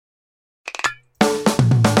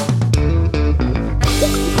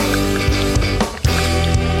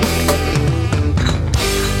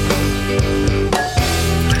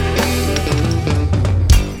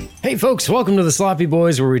folks, welcome to the Sloppy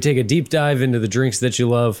Boys, where we take a deep dive into the drinks that you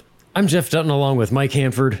love. I'm Jeff Dutton, along with Mike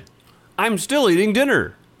Hanford. I'm still eating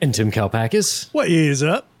dinner. And Tim Kalpakis. What is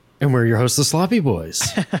up? And we're your hosts, the Sloppy Boys.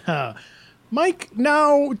 Mike,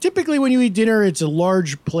 now, typically when you eat dinner, it's a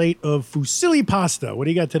large plate of fusilli pasta. What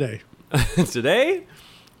do you got today? Today,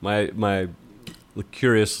 my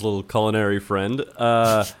curious little culinary friend,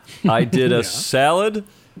 I did a salad,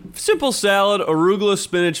 simple salad, arugula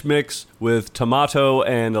spinach mix with tomato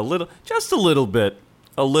and just a little bit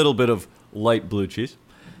of light blue cheese.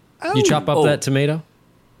 You chop up that tomato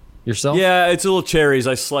yourself? Yeah, it's little cherries.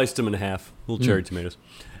 I sliced them in half, little cherry tomatoes.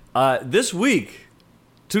 This week,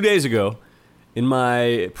 2 days ago, in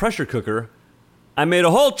my pressure cooker, I made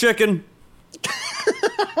a whole chicken.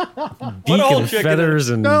 Beak and feathers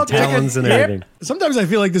and talons and everything. Sometimes I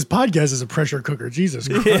feel like this podcast is a pressure cooker. Jesus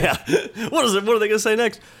Christ. Yeah. What are they going to say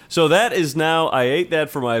next? So that is now, I ate that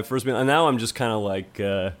for my first meal, and now I'm just kind of like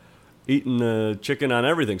eating chicken on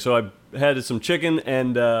everything. So I had some chicken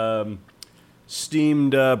and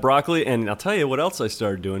steamed broccoli, and I'll tell you what else I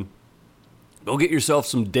started doing. Go get yourself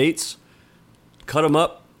some dates, cut them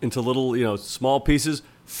up into little, small pieces,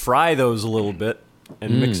 fry those a little bit,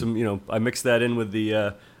 and mix them, I mixed that in with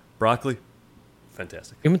the broccoli.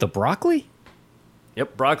 Fantastic. In with the broccoli?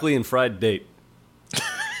 Yep, broccoli and fried date.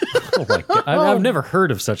 Oh my God. I've never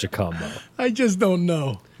heard of such a combo. I just don't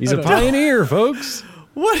know. He's a pioneer, folks.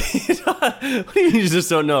 What do you just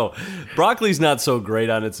don't know? Broccoli's not so great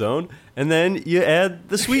on its own, and then you add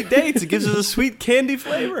the sweet dates. It gives it a sweet candy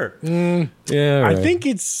flavor. Yeah, right. I think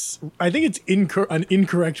it's an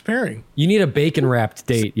incorrect pairing. You need a bacon wrapped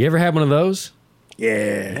date. You ever had one of those?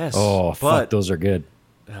 Yeah. Yes. Oh, fuck, those are good.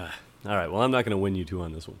 All right. Well, I'm not going to win you two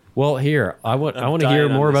on this one. Well, here I want to hear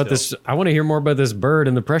more about this. I want to hear more about this bird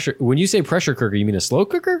and the pressure. When you say pressure cooker, you mean a slow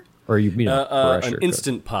cooker, or you mean a pressure an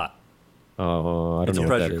instant pot? Oh, I don't know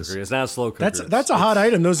what that is. Cooker. It's not a slow cooker. That's a hot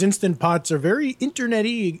item. Those instant pots are very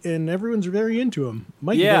internet-y, and everyone's very into them.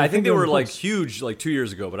 Mike, I think they were like huge like 2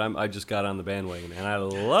 years ago, but I just got on the bandwagon, and I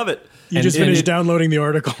love it. You just finished downloading the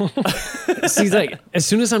article. See, like, as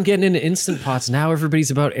soon as I'm getting into instant pots, now everybody's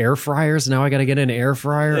about air fryers. Now I got to get an air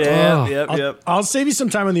fryer. Yep. I'll save you some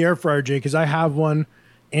time on the air fryer, Jay, because I have one,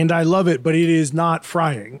 and I love it, but it is not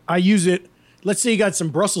frying. I use it. Let's say you got some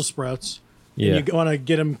Brussels sprouts. Yeah. And you want to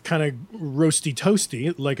get them kind of roasty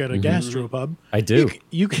toasty, like at a gastropub. I do.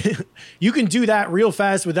 You can do that real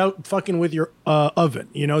fast without fucking with your oven.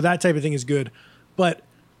 That type of thing is good. But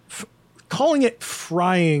calling it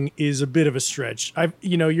frying is a bit of a stretch.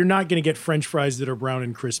 You're not going to get French fries that are brown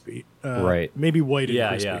and crispy. Right. Maybe white and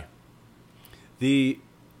crispy.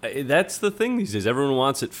 Yeah. That's the thing these days. Everyone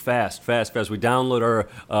wants it fast. We download our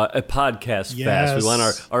a podcast fast. We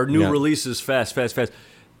want our new releases fast.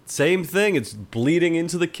 Same thing. It's bleeding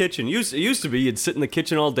into the kitchen. It used to be you'd sit in the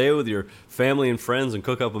kitchen all day with your family and friends and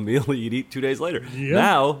cook up a meal that you'd eat 2 days later. Yep.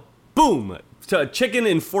 Now, boom, chicken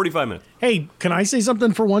in 45 minutes. Hey, can I say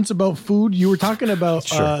something for once about food? You were talking about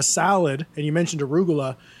salad, and you mentioned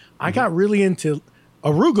arugula. I got really into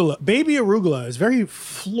arugula. Baby arugula is very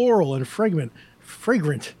floral and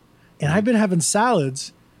fragrant. And I've been having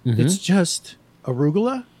salads. It's just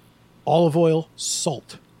arugula, olive oil,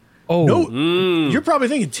 salt. Oh, no! You're probably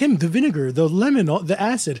thinking, Tim, the vinegar, the lemon, the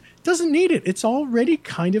acid doesn't need it. It's already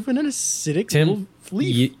kind of an acidic little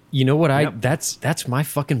leaf. You know what? That's my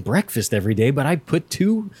fucking breakfast every day. But I put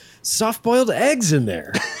 2 soft-boiled eggs in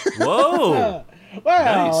there. Whoa!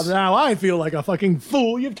 Well, nice. Now I feel like a fucking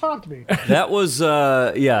fool. You've talked me. That was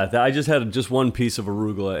I just had just one piece of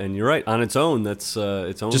arugula, and you're right. On its own, that's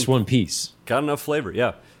its own. Just one piece. Got enough flavor.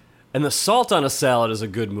 Yeah. And the salt on a salad is a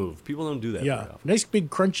good move. People don't do that very often. Nice big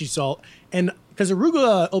crunchy salt. And because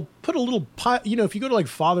arugula will put a little pot, if you go to like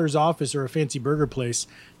Father's office or a fancy burger place,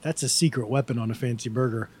 that's a secret weapon on a fancy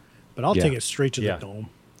burger. But I'll take it straight to the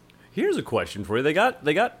dome. Here's a question for you. They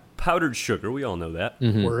got powdered sugar. We all know that.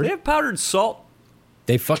 Word. They have powdered salt.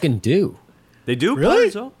 They fucking do. They do? Really?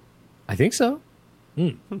 Powdered salt? I think so.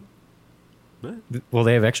 Well,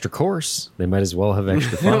 they have extra coarse. They might as well have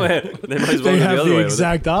extra fun. They might as well They go have the other the way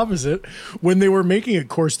exact opposite. When they were making it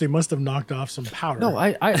coarse, they must have knocked off some powder. No,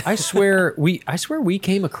 I swear we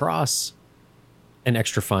came across an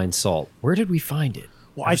extra fine salt. Where did we find it?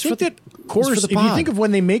 Well, I think that coarse, if you think of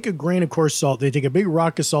when they make a grain of coarse salt, they take a big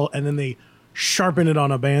rock of salt and then they sharpen it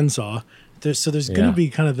on a bandsaw. So there's going to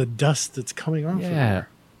be kind of the dust that's coming off of there.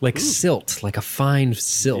 Like silt, like a fine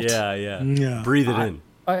silt. Yeah. Breathe it in.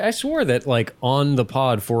 I swore that, like, on the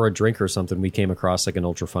pod for a drink or something, we came across, like, an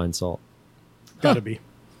ultra-fine salt. Gotta be.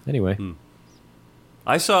 Anyway.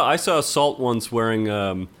 I saw Salt once wearing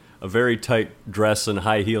a very tight dress and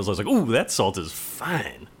high heels. I was like, ooh, that salt is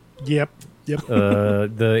fine. Yep. Yep.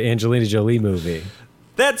 The Angelina Jolie movie.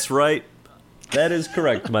 That's right. That is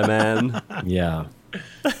correct, my man. Yeah.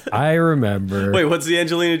 I remember. Wait, what's the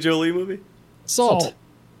Angelina Jolie movie? Salt.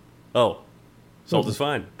 Oh, Salt is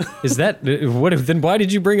fine. Is that what? Then why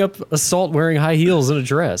did you bring up a Salt wearing high heels and a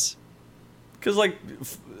dress? Because like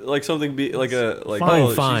something be like a like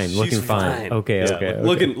fine, she's looking fine. Okay.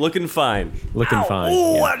 Looking fine. Looking Ow, fine.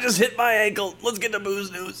 Oh, yeah. I just hit my ankle. Let's get to booze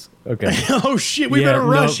news. Okay. Oh shit, we better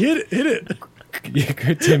rush. Hit it.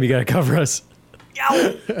 Yeah, Tim, you gotta cover us.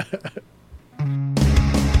 Yow.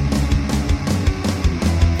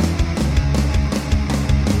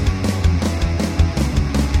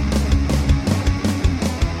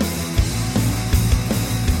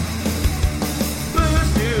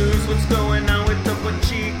 What's going on with the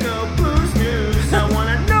Chico? Booze news. I want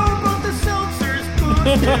to know about the seltzers.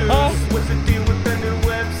 Booze news. What's the deal with the new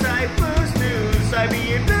website? Booze news.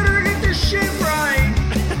 IBA better get this shit right.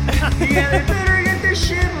 Yeah, they better get this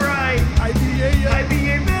shit right.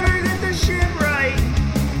 IBA better get this shit right.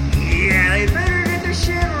 Yeah, they better get this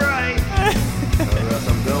shit right. Or else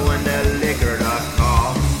I'm going to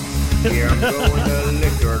liquor.com. Yeah, I'm going to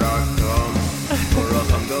liquor.com. Or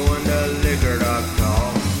else I'm going to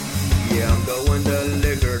liquor.com. Yeah, I'm going to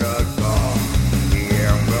liquor.com.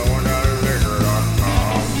 Yeah, I'm going to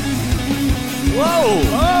liquor.com. Whoa.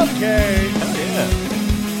 Okay. Yeah.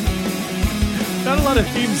 Not a lot of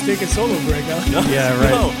themes take a solo break, huh? Yeah,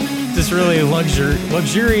 right. No. Just really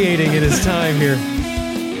luxuriating in his time here.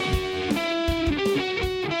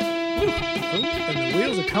 And the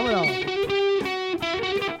wheels are coming off.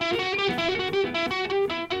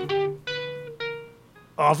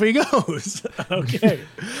 Off he goes. Okay.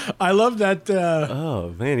 I love that.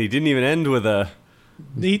 Oh man, he didn't even end with a.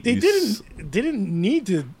 They didn't need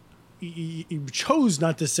to. He chose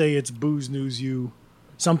not to say it's booze news you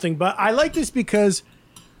something, but I like this because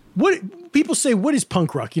what people say, what is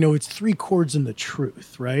punk rock? You know, it's 3 chords and the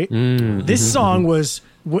truth, right? This song was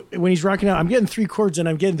when he's rocking out, I'm getting 3 chords and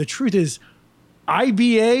I'm getting the truth is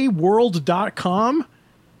IBAworld.com.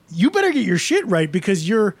 You better get your shit right because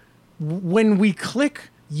when we click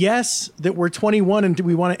yes that we're 21 and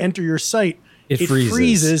we want to enter your site, it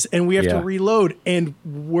freezes and we have to reload, and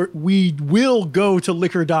we will go to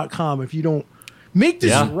liquor.com if you don't make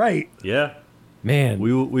this right. Yeah. Man,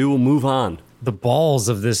 We will move on. the balls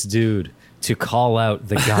of this dude to call out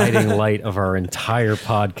the guiding light of our entire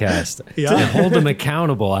podcast. Yeah. And hold him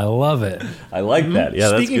accountable. I love it. I like that. Yeah,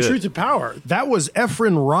 Speaking that's good. truth to power, that was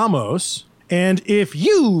Efren Ramos. And if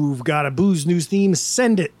you've got a booze news theme,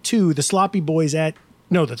 send it to the Sloppy Boys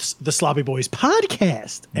the Sloppy Boys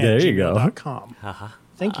podcast at There you go. gmail.com.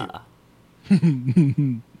 Thank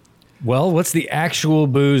you. Well, what's the actual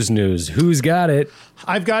booze news? Who's got it?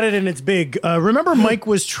 I've got it and it's big. Remember Mike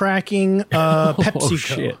was tracking PepsiCo. Oh,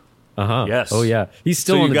 shit. Uh-huh. Yes. Oh, yeah. He's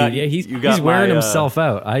still So on you the got- Yeah, you he's got wearing my, himself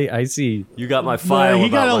out. I see. You got my file. he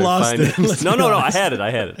about kinda my lost it. findings. Let's No, be no, I honest. had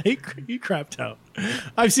it. He crapped out.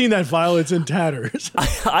 I've seen that file. It's in tatters.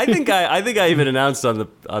 I think I even announced on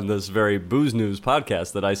this very booze news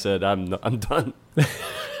podcast that I said I'm done.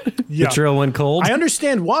 Yeah. The trail went cold. I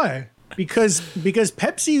understand why. Because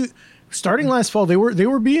Pepsi, starting last fall, they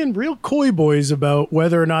were being real coy boys about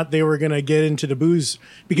whether or not they were going to get into the booze,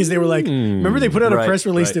 because they were like, remember they put out a Right, press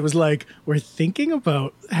release right. that was like, we're thinking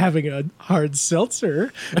about having a hard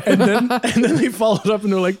seltzer, and then they followed up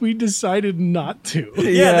and they're like, we decided not to.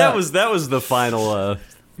 Yeah, that was the final. Well,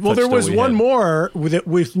 there touchstone was we one had. more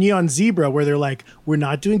with Neon Zebra where they're like, we're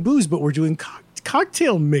not doing booze, but we're doing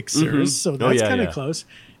cocktail mixers. So that's yeah, kind of yeah. close.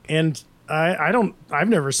 And I've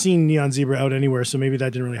never seen Neon Zebra out anywhere, so maybe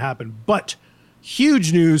that didn't really happen. But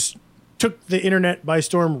huge news took the internet by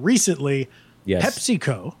storm recently. Yes.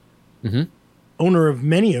 PepsiCo, owner of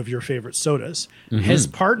many of your favorite sodas, has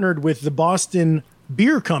partnered with the Boston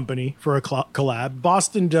Beer Company for a collab.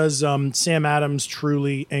 Boston does Sam Adams,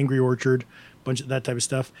 Truly, Angry Orchard, bunch of that type of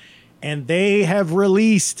stuff. And they have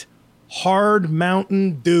released Hard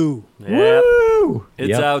Mountain Dew. Yeah. Woo! It's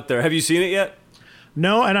Yep. out there. Have you seen it yet?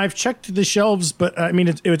 No, and I've checked the shelves, but I mean,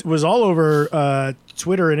 it was all over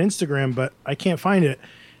Twitter and Instagram, but I can't find it.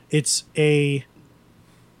 It's a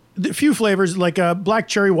few flavors, like a black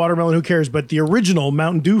cherry watermelon, who cares? But the original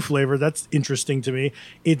Mountain Dew flavor, that's interesting to me.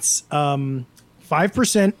 It's 5%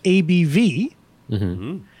 ABV.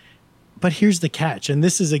 But here's the catch, and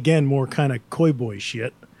this is, again, more kind of coy boy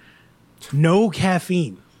shit. No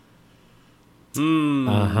caffeine.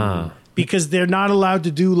 Uh-huh. Because they're not allowed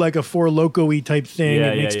to do like a Four Loko-y type thing.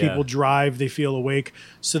 Yeah, it makes yeah. people drive, they feel awake.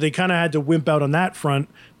 So they kind of had to wimp out on that front,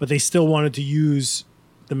 but they still wanted to use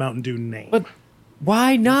the Mountain Dew name. But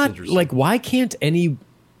why not? interesting. Like, why can't any...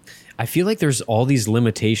 I feel like there's all these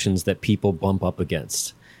limitations that people bump up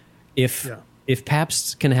against. If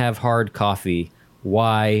Pabst can have hard coffee,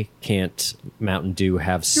 why can't Mountain Dew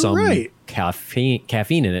have some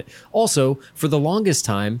caffeine in it? Also, for the longest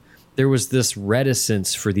time, there was this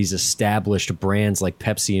reticence for these established brands like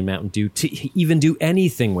Pepsi and Mountain Dew to even do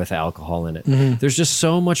anything with alcohol in it. Mm-hmm. There's just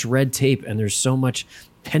so much red tape and there's so much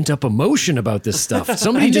pent-up emotion about this stuff.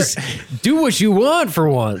 Somebody just do what you want for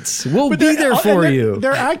once. We'll be there for you.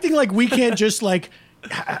 They're acting like we can't just like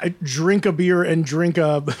drink a beer and drink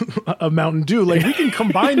a Mountain Dew. Like we can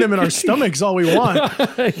combine them in our stomachs all we want.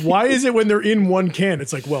 Why is it when they're in one can?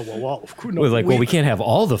 It's like, well. We can't have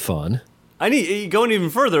all the fun. Going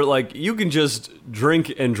even further, like you can just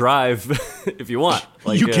drink and drive if you want.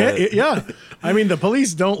 Like, you can, yeah. I mean, the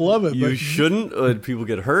police don't love it. You shouldn't. People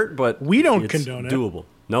get hurt, but we don't condone it. Doable.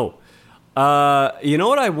 No. You know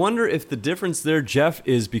what? I wonder if the difference there, Jeff,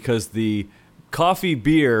 is because the coffee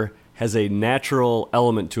beer has a natural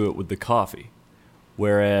element to it with the coffee,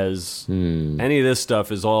 whereas any of this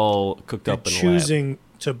stuff is all cooked up in the lab. Choosing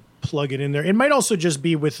to plug it in there. It might also just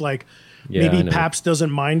be with like. Maybe Pabst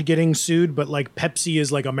doesn't mind getting sued, but like Pepsi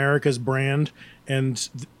is like America's brand, and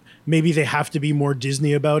maybe they have to be more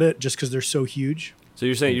Disney about it just because they're so huge. So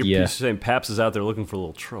you're saying Pabst is out there looking for a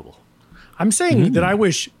little trouble. I'm saying that I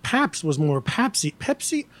wish Pabst was more Pepsi.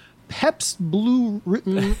 Pepsi Blue.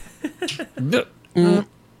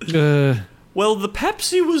 Well, the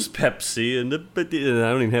Pepsi was Pepsi, but I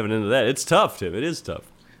don't even have it into that. It's tough, Tim. It is tough.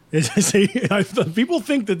 People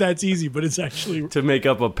think that that's easy, but it's actually to make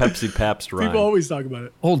up a Pepsi Pabst rhyme. People always talk about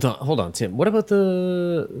it. Hold on, Tim. What about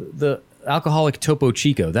the alcoholic Topo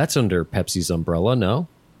Chico? That's under Pepsi's umbrella, no?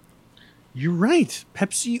 You're right.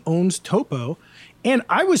 Pepsi owns Topo, and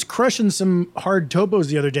I was crushing some hard Topos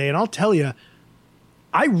the other day, and I'll tell you,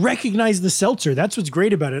 I recognize the seltzer. That's what's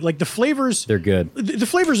great about it. Like the flavors, they're good. The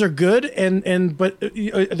flavors are good, but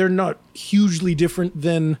they're not hugely different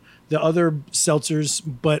than the other seltzers,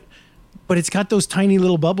 but it's got those tiny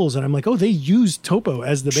little bubbles, and I'm like, oh, they use Topo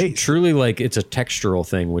as the base. Truly, like it's a textural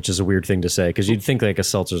thing, which is a weird thing to say because you'd think like a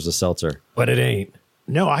seltzer's a seltzer, but it ain't.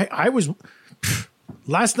 No, I was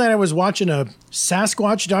last night I was watching a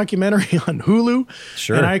Sasquatch documentary on Hulu,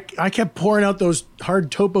 and I kept pouring out those hard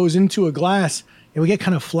Topos into a glass, and we get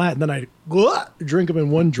kind of flat, and then I drink them in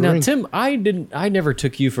one drink. Now, Tim, I never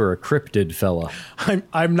took you for a cryptid fella.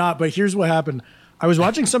 I'm not, but here's what happened. I was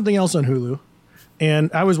watching something else on Hulu,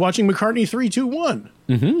 and I was watching McCartney 3-2-1.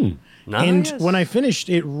 Mm-hmm. Nice. And when I finished,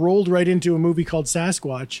 it rolled right into a movie called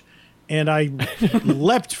Sasquatch, and I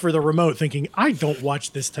leapt for the remote thinking, I don't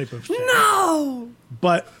watch this type of thing. No!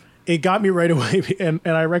 But it got me right away, and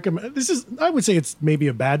I recommend, I would say it's maybe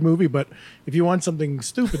a bad movie, but if you want something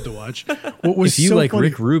stupid to watch, what was if you so like funny,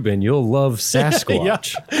 Rick Rubin, you'll love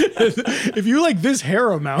Sasquatch. If you like this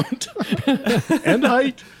hair amount and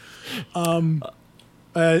height,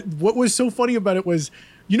 what was so funny about it was,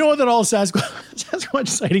 you know that all Sasquatch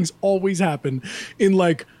sightings always happen in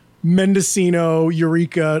like Mendocino,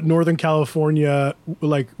 Eureka, Northern California,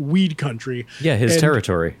 like weed country. Yeah, his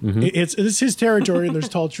territory. Mm-hmm. It's his territory, and there's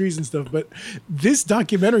tall trees and stuff. But this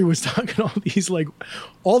documentary was talking all these like,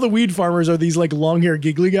 all the weed farmers are these like long hair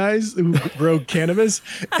giggly guys who grow cannabis,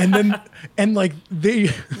 and like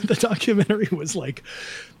the documentary was like,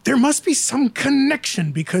 there must be some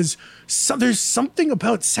connection because there's something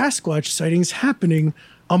about Sasquatch sightings happening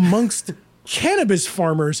amongst cannabis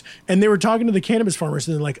farmers. And they were talking to the cannabis farmers,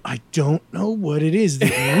 and they're like, I don't know what it is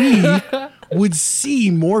that we would see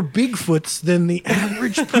more Bigfoots than the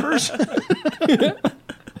average person.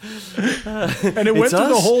 And it went through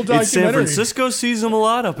the whole documentary. San Francisco sees them a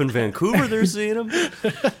lot. Up in Vancouver, they're seeing them.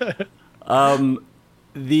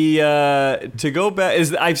 To go back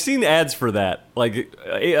is I've seen ads for that. Like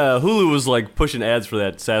Hulu was like pushing ads for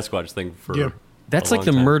that Sasquatch thing for. That's like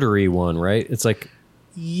the murdery one, right? It's like.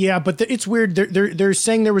 Yeah, but it's weird. They're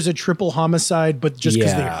saying there was a triple homicide, but just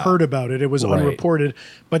because they heard about it, it was unreported.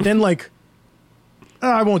 But then, like,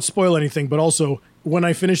 I won't spoil anything. But also, when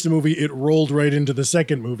I finished the movie, it rolled right into the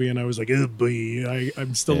second movie, and I was like, "Oh boy,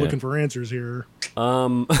 I'm still looking for answers here."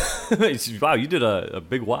 Wow, you did a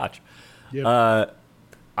big watch. Yeah.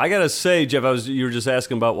 I gotta say, Jeff, you were just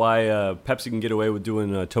asking about why Pepsi can get away with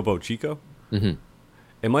doing Topo Chico. Mm-hmm.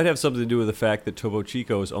 It might have something to do with the fact that Topo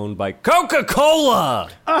Chico is owned by Coca-Cola.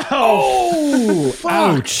 Oh,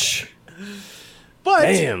 ouch! But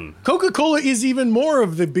damn, Coca-Cola is even more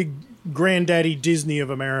of the big granddaddy Disney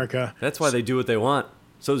of America. That's why they do what they want.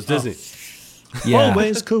 So does Disney. Yeah.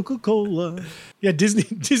 Always Coca-Cola. Yeah, Disney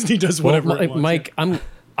does whatever it wants. Mike,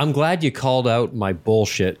 I'm glad you called out my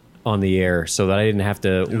bullshit on the air so that I didn't have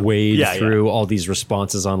to wade through all these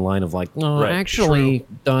responses online of like, no, actually,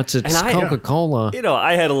 it's Coca-Cola.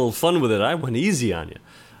 I had a little fun with it. I went easy on you.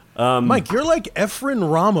 Mike, you're like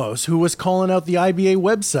Efren Ramos, who was calling out the IBA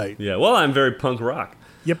website. Yeah, well, I'm very punk rock.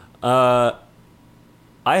 Yep. I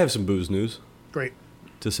have some booze news. Great.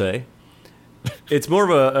 To say. It's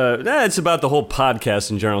more of it's about the whole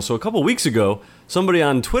podcast in general. So a couple weeks ago, somebody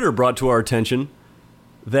on Twitter brought to our attention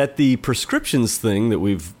that the prescriptions thing that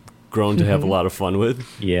we've grown to have a lot of fun with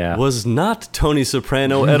was not Tony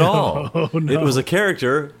Soprano at all. No. It was a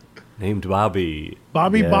character named Bobby.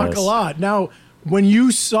 Bobby Baccarat. Now, when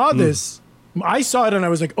you saw this, I saw it and I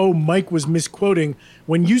was like, oh, Mike was misquoting.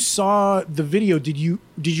 When you saw the video, did you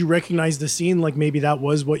recognize the scene? Like maybe that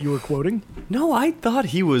was what you were quoting? No, I thought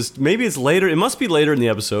he was. Maybe it's later. It must be later in the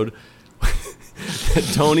episode.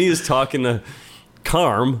 Tony is talking to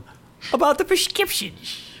Carm about the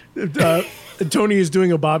prescriptions. Tony is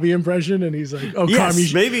doing a Bobby impression, and he's like, "Oh, yes,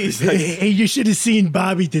 Carm, maybe he's like, hey, you should have seen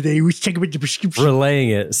Bobby today. He was checking with the prescription." Relaying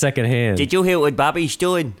it secondhand. Did you hear what Bobby's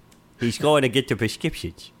doing? He's going to get the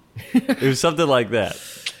prescriptions. It was something like that.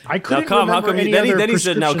 I couldn't now, Carm, remember how come any then other he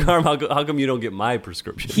said, "Now, prescription. Carm, how come you don't get my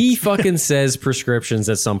prescription?" He fucking says prescriptions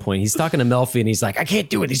at some point. He's talking to Melfi, and he's like, "I can't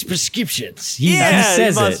do it. These prescriptions." He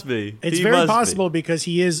says he must it. be. It's He very must possible be. because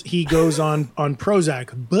he goes on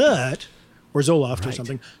Prozac, or Zoloft or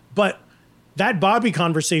something. But that Bobby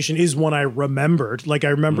conversation is one I remembered. Like I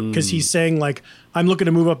remember because he's saying like, "I'm looking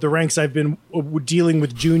to move up the ranks. I've been dealing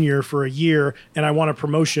with Junior for a year, and I want a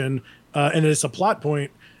promotion." And it's a plot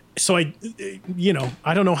point. So I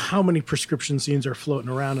don't know how many prescription scenes are floating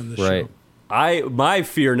around in this show. My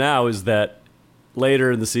fear now is that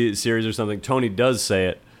later in the series or something, Tony does say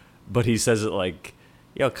it, but he says it like,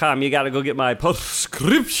 "Yo, Carm, you got to go get my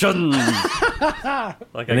prescription."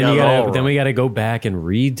 Like and then we got to go back and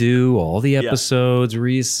redo all the episodes,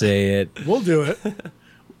 re-say it. We'll do it.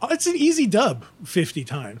 It's an easy dub 50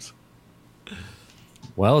 times.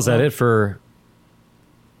 Well, is that it for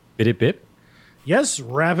Bit It Bip? Yes,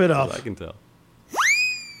 wrap it up. I can tell.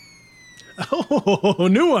 Oh,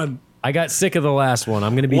 new one. I got sick of the last one.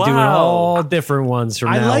 I'm going to be doing all different ones from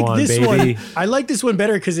now on, baby. I like this one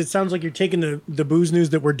better because it sounds like you're taking the booze news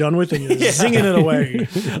that we're done with and you're singing it away.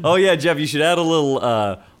 Oh, yeah, Jeff, you should add a little,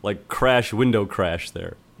 window crash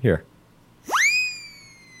there. Here.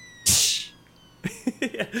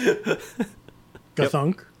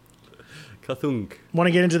 Gathunk. Kathunk. Want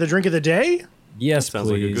to get into the drink of the day? Yes, Sounds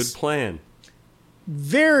please. like a good plan.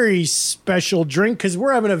 Very special drink because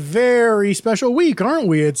we're having a very special week, aren't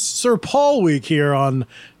we? It's Sir Paul week here on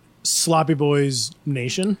Sloppy Boys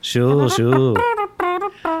Nation. Sure.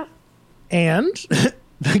 And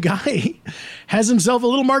the guy has himself a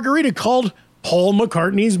little margarita called Paul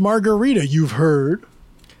McCartney's Margarita. You've heard.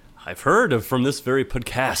 I've heard from this very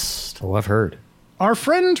podcast. Oh, I've heard. Our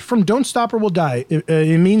friend from Don't Stop or We'll Die,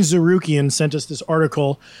 Emin Zarukian, sent us this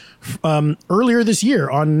article earlier this year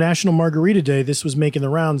on National Margarita Day. This was making the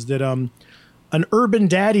rounds that an Urban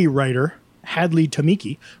Daddy writer, Hadley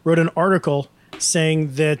Tamiki, wrote an article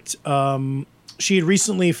saying that she had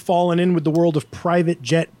recently fallen in with the world of private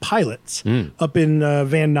jet pilots up in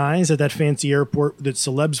Van Nuys at that fancy airport that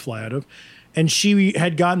celebs fly out of. And she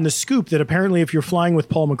had gotten the scoop that apparently if you're flying with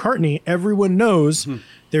Paul McCartney, everyone knows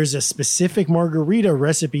there's a specific margarita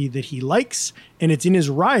recipe that he likes, and it's in his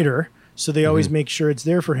rider, so they always make sure it's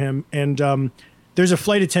there for him. And there's a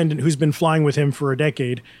flight attendant who's been flying with him for a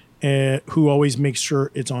decade who always makes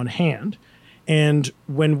sure it's on hand. And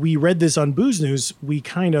when we read this on Booze News, we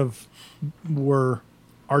kind of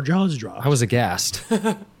our jaws dropped. I was aghast.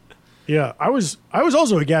 Yeah, I was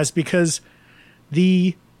also aghast because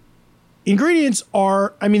the ingredients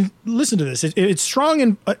are, I mean, listen to this. It's strong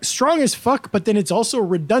and strong as fuck, but then it's also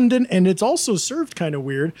redundant and it's also served kind of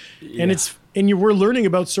weird. Yeah. And we're learning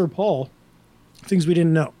about Sir Paul, things we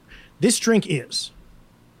didn't know. This drink is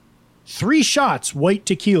 3 shots white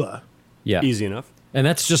tequila. Yeah. Easy enough. And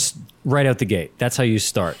that's just right out the gate. That's how you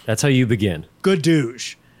start. That's how you begin. Good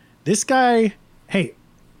douche. This guy, hey,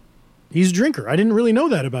 he's a drinker. I didn't really know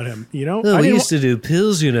that about him, you know? Well, we used to do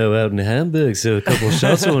pills, out in Hamburg, so a couple of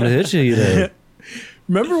shots won't hit you,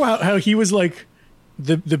 Remember how he was like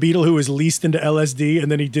the Beatle who was leased into LSD,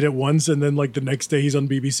 and then he did it once, and then like the next day he's on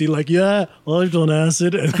BBC like, yeah, I've done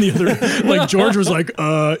acid, and the other, like George was like,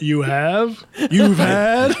 you have? You've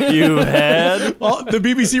had? You had? Well, the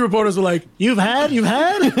BBC reporters were like, you've had? I've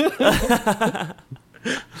had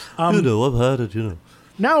it,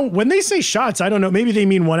 Now, when they say shots, I don't know. Maybe they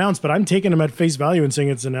mean 1 ounce, but I'm taking them at face value and saying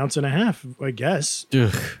it's 1.5 ounces, I guess.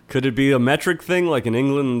 Ugh. Could it be a metric thing? Like in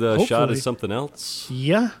England, a shot Hopefully. is something else?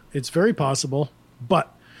 Yeah, it's very possible.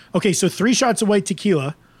 But, okay, so 3 shots of white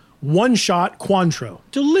tequila, One Shot Cointreau.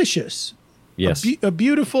 Delicious. Yes. A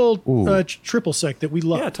beautiful triple sec that we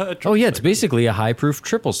love. Yeah, it's basically a high proof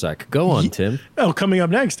triple sec. Go on, Tim. Oh, coming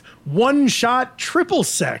up next, One Shot Triple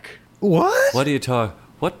Sec. What? What do you talk?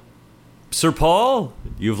 What? Sir Paul?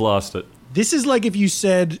 You've lost it. This is like if you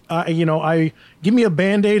said, give me a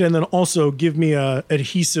Band-Aid and then also give me a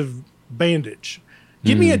adhesive bandage.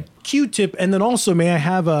 Give me a Q-tip and then also may I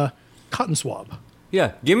have a cotton swab.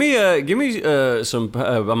 Yeah, give me some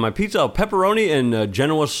on my pizza pepperoni and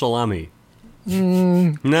Genoa salami.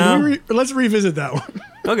 No, let's revisit that one.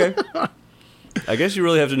 Okay. I guess you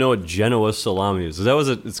really have to know what Genoa salami is. Is that what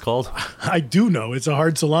it's called? I do know. It's a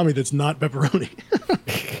hard salami that's not pepperoni.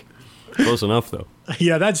 Close enough, though.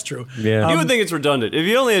 Yeah, that's true. Yeah. You would think it's redundant. If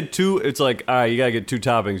you only had two, it's like, all right, you got to get two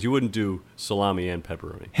toppings. You wouldn't do salami and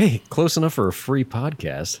pepperoni. Hey, close enough for a free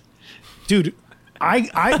podcast. Dude,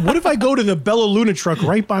 what if I go to the Bella Luna truck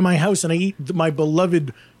right by my house and I eat my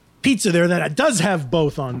beloved pizza there that does have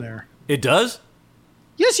both on there? It does?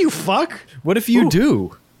 Yes, you fuck. What if you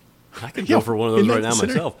do? I could go for one of those right now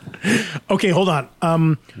myself. Okay, hold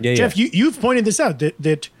on. Jeff, you've pointed this out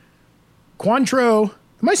that Cointreau.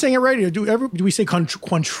 Am I saying it right? Or do we say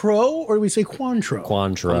Cointreau or do we say Cointreau?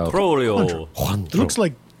 Cointreau. It looks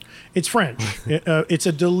like it's French. It's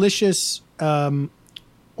a delicious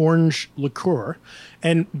orange liqueur,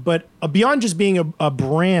 but beyond just being a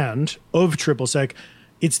brand of triple sec,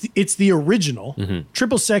 it's the original.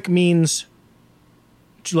 Triple sec means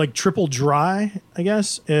like triple dry, I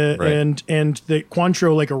guess, right. and the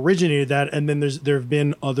Cointreau like originated that, and then there have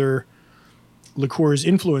been other liqueurs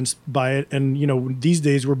influenced by it, and these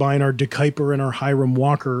days we're buying our De Kuyper and our Hiram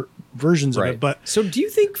Walker versions of it. But so, do you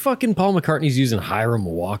think fucking Paul McCartney's using Hiram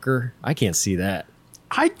Walker? I can't see that.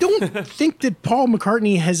 I don't think that Paul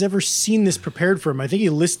McCartney has ever seen this prepared for him. I think he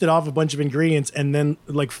listed off a bunch of ingredients, and then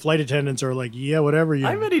like flight attendants are like, "Yeah, whatever."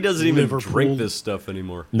 I bet he doesn't even drink this stuff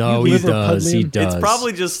anymore. No, he does. He does. It's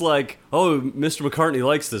probably just like, oh, Mr. McCartney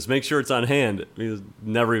likes this. Make sure it's on hand. He's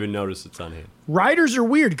never even noticed it's on hand. Riders are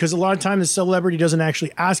weird because a lot of times the celebrity doesn't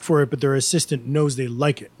actually ask for it, but their assistant knows they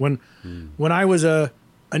like it. When I was an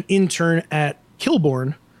intern at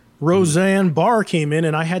Kilbourne, Roseanne Barr came in,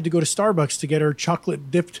 and I had to go to Starbucks to get her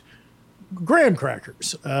chocolate-dipped graham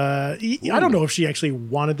crackers. I don't know if she actually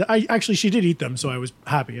wanted that. She did eat them, so I was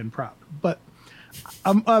happy and proud. But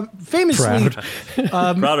famously...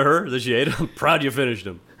 Proud of her that she ate them? Proud you finished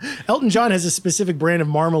them. Elton John has a specific brand of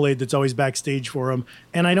marmalade that's always backstage for him,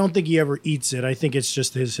 and I don't think he ever eats it. I think it's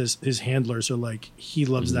just his handlers are like, he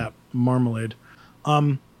loves that marmalade.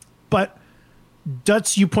 But...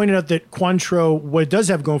 Dutz, you pointed out that Cointreau, what it does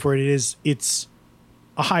have going for it is it's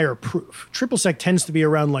a higher proof. Triple sec tends to be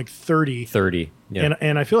around like 30. 30, yeah.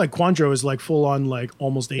 And I feel like Cointreau is like full on like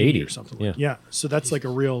almost 80 or something. Yeah. Yeah. So that's like a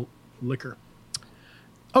real liquor.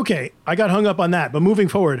 Okay, I got hung up on that. But moving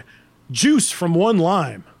forward, juice from one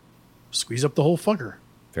lime. Squeeze up the whole fucker.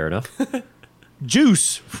 Fair enough.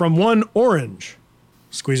 Juice from one orange.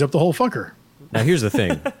 Squeeze up the whole fucker. Now here's the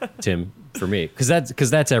thing, Tim, for me, because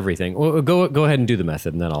that's everything. Well, go ahead and do the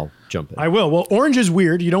method, and then I'll jump in. I will. Well, orange is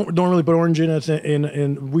weird. You don't normally put orange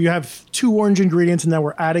in we have 2 orange ingredients, and now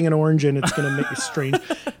we're adding an orange, and it's going to make it strange.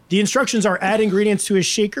 The instructions are add ingredients to a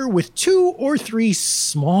shaker with 2 or 3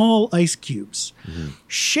 small ice cubes.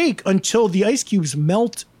 Shake until the ice cubes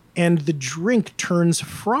melt and the drink turns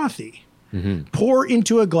frothy. Pour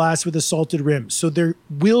into a glass with a salted rim. So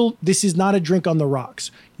this is not a drink on the rocks.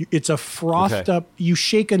 It's a frothed up. You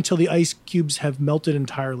shake until the ice cubes have melted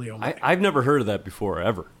entirely away. I've never heard of that before,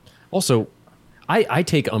 ever. Also, I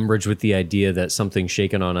take umbrage with the idea that something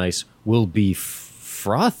shaken on ice will be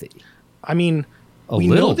frothy. I mean, we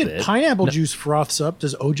know that pineapple juice froths up.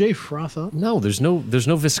 Does OJ froth up? No, there's no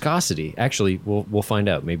viscosity. Actually, we'll find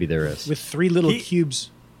out. Maybe there is. With 3 little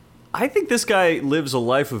cubes. I think this guy lives a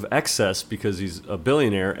life of excess because he's a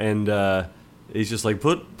billionaire, and he's just like,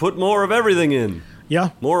 put more of everything in.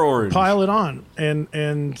 Yeah. More orange. Pile it on.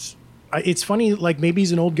 And it's funny, like maybe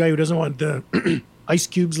he's an old guy who doesn't want the ice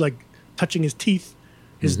cubes like touching his teeth.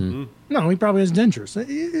 No, he probably has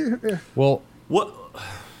dentures. Well, what?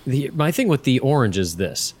 My thing with the orange is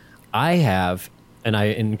this. I have, and I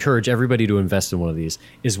encourage everybody to invest in one of these,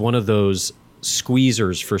 is one of those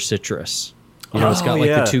squeezers for citrus. It's got like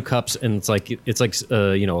the 2 cups, and it's like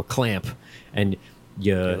a clamp, and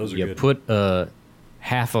you put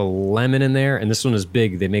half a lemon in there, and this one is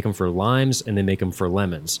big. They make them for limes, and they make them for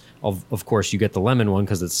lemons. Of course, you get the lemon one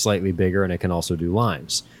because it's slightly bigger, and it can also do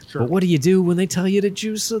limes. Sure. But what do you do when they tell you to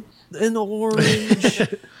juice an orange?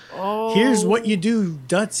 Here's what you do,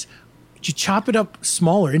 Dutz. You chop it up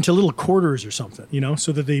smaller into little quarters or something,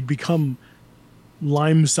 so that they become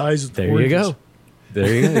lime-sized oranges. There you go.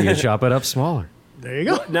 There you go. You chop it up smaller. There you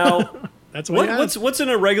go. Now, That's what what's in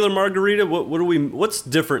a regular margarita? What's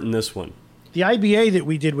different in this one? The IBA that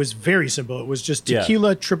we did was very simple. It was just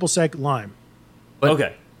tequila, triple sec, lime.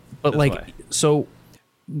 Okay. But so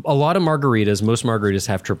a lot of margaritas, most margaritas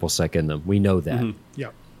have triple sec in them. We know that.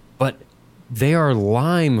 Yeah. But they are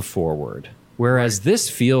lime forward, whereas this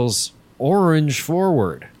feels orange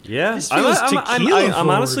forward. Yeah, This feels tequila I'm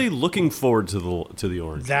forward. honestly looking forward to the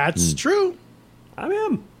orange. That's true. I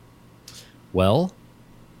am. Well,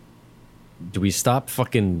 do we stop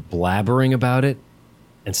fucking blabbering about it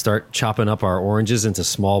and start chopping up our oranges into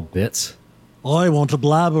small bits? I want to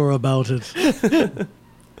blabber about it.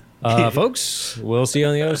 Folks, we'll see you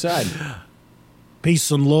on the other side.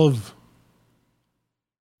 Peace and love.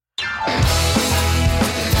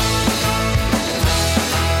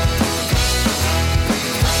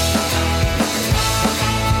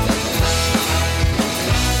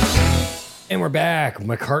 And we're back.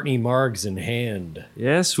 McCartney Margs in hand.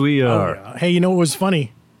 Yes, we are. Yeah. Hey, you know what was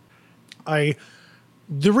funny? The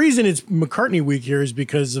reason it's McCartney week here is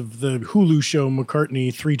because of the Hulu show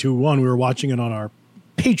McCartney 321. We were watching it on our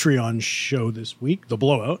Patreon show this week, The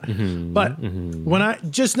Blowout. But when I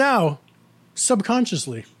just now,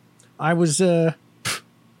 subconsciously, I was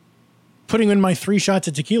putting in my 3 shots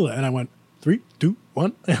of tequila, and I went 3, 2,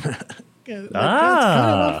 1. That's kind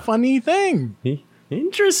of a funny thing.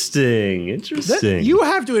 Interesting. You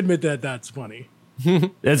have to admit that that's funny.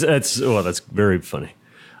 That's very funny.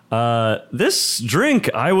 This drink,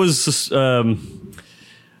 it's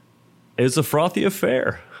a frothy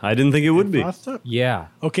affair. I didn't think it would be. Yeah.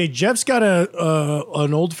 Okay, Jeff's got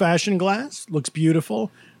an old-fashioned glass. Looks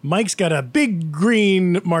beautiful. Mike's got a big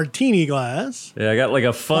green martini glass. Yeah, I got like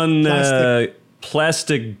a fun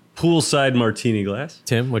plastic poolside martini glass.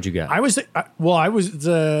 Tim, what'd you got? I was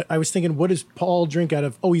thinking, what does Paul drink out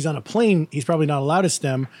of? Oh, he's on a plane. He's probably not allowed to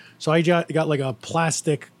stem. So I got like a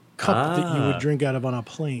plastic cup that you would drink out of on a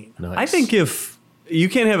plane. Nice. I think if you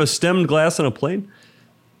can't have a stemmed glass on a plane.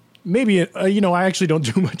 Maybe I actually don't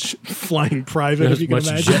do much flying private. If you can much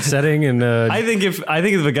imagine. jet setting and I think if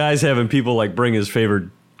a guy's having people like bring his favorite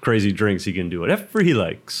crazy drinks, he can do whatever he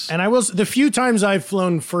likes. And the few times I've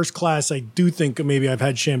flown first class, I do think maybe I've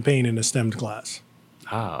had champagne in a stemmed glass.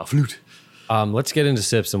 A flute. let's get into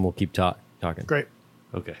sips and we'll keep talking. Great.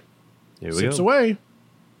 Okay. Here we Sips go. away.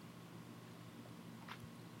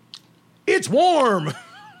 It's warm.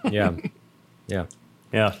 Yeah. Yeah.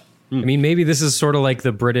 Yeah. I mean, maybe this is sort of like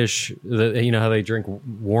the British, you know how they drink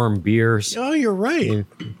warm beers. Oh, you're right.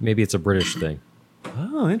 Maybe it's a British thing.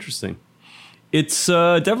 Oh, interesting. It's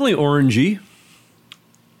definitely orangey.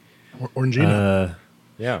 Orangina.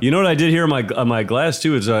 Yeah. You know what I did here on my glass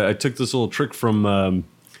too is I took this little trick from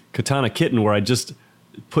Katana Kitten where I just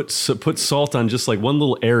put salt on just like one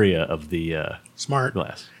little area of the Smart.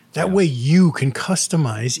 glass. That way you can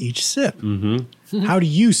customize each sip. Mm-hmm. How do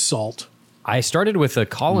you salt? I started with a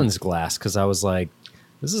Collins glass because I was like,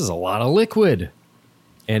 this is a lot of liquid.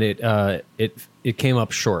 And it came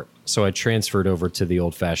up short. So I transferred over to the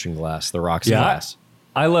old-fashioned glass, the rocks glass.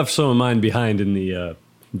 I left some of mine behind in the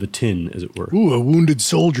tin, as it were. Ooh, a wounded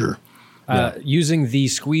soldier. Using the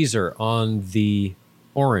squeezer on the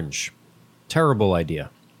orange. Terrible idea.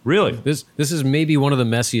 Really? This is maybe one of the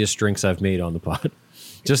messiest drinks I've made on the pod.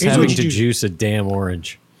 Just Here's having what you to do. juice a damn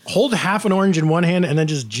orange. Hold half an orange in one hand and then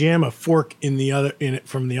just jam a fork in it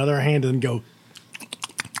from the other hand and go.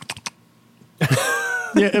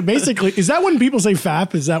 Yeah, basically, is that when people say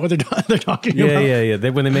 "fap"? Is that what they're talking about? Yeah.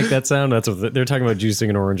 When they make that sound, that's what they're talking about, juicing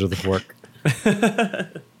an orange with a fork.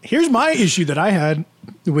 Here's my issue that I had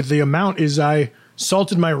with the amount is I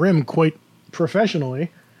salted my rim quite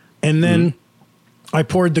professionally, and then I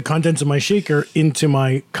poured the contents of my shaker into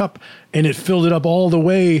my cup, and it filled it up all the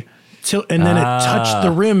way and then it touched the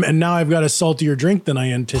rim, and now I've got a saltier drink than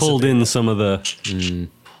I anticipated. Pulled in some of the...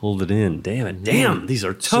 Pulled it in. Damn it. Damn, these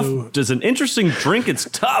are tough. It's an interesting drink. It's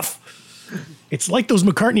tough. It's like those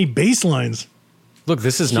McCartney bass lines. Look,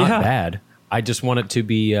 this is not bad. I just want it to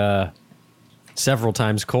be several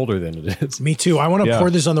times colder than it is. Me too. I want to pour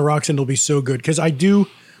this on the rocks and it'll be so good. Because I do,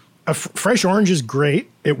 fresh orange is great.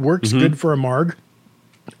 It works good for a marg.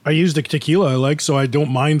 I use the tequila I like, so I don't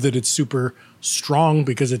mind that it's super strong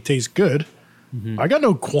because it tastes good. I got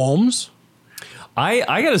no qualms.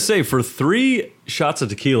 I got to say, for 3 shots of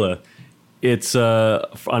tequila, it's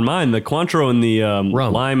on mine, the Cointreau and the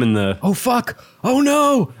lime and the... Oh, fuck. Oh,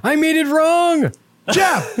 no. I made it wrong.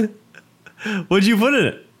 Jeff! What'd you put in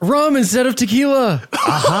it? Rum instead of tequila.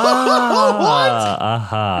 Aha!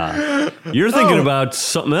 You're thinking about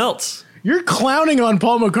something else. You're clowning on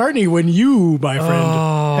Paul McCartney when you, my friend,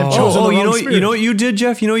 have chosen the wrong spirit. You know what you did,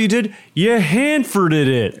 Jeff? You know what you did? You Hanforded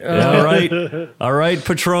it. All right. All right,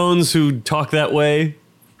 patrons who talk that way.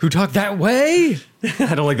 Who talk that way?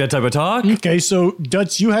 I don't like that type of talk. Okay, so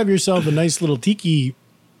Dutz, you have yourself a nice little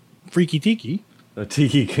freaky tiki. A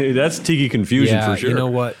tiki, that's tiki confusion for sure. You know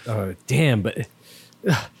what? Damn, but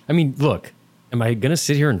I mean, look, am I gonna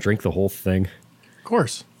sit here and drink the whole thing? Of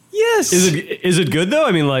course. Yes. Is it good though?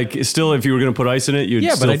 I mean, like, still, if you were gonna put ice in it, you'd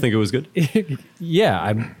still think it was good. Yeah,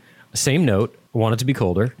 I'm same note. I want it to be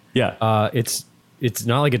colder. Yeah. It's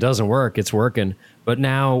not like it doesn't work. It's working. But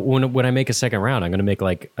now when I make a second round, I'm gonna make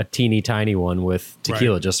like a teeny tiny one with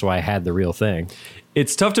tequila, just so I had the real thing.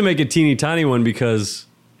 It's tough to make a teeny tiny one because,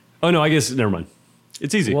 oh no, I guess never mind.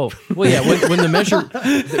 It's easy. Well, yeah. When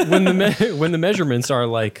the measurements are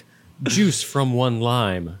like juice from one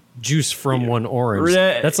lime, juice from one orange.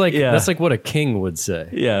 That's like what a king would say.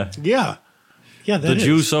 Yeah. Yeah. Yeah. The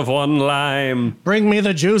juice of one lime. Bring me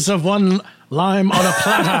the juice of one lime on a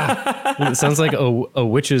platter. It sounds like a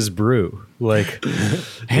witch's brew. Like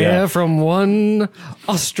hair from one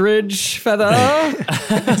ostrich feather.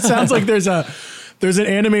 It sounds like there's an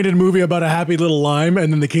animated movie about a happy little lime,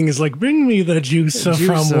 and then the king is like, bring me the juice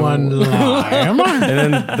from one lime. And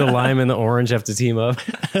then the lime and the orange have to team up.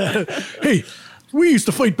 Hey, we used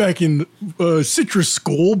to fight back in citrus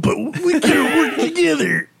school, but we can't work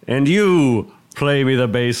together. And you play me the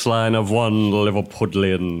bass line of one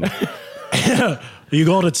Liverpudlian. You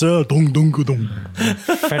got it, sir. Dong, dong, dong.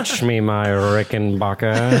 Fetch me my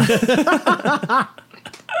Rickenbacker.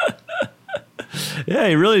 Yeah,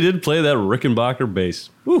 he really did play that Rickenbacker bass.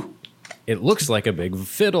 Woo. It looks like a big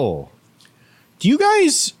fiddle. Do you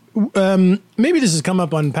guys, maybe this has come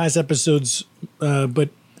up on past episodes, but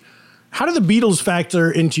how do the Beatles factor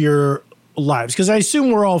into your lives? Because I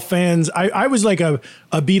assume we're all fans. I was like a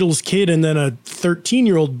Beatles kid and then a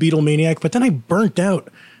 13-year-old Beatlemaniac, but then I burnt out.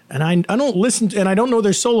 And I don't listen to, and I don't know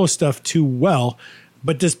their solo stuff too well.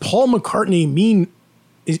 But does Paul McCartney mean,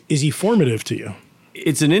 is he formative to you?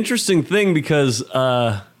 It's an interesting thing because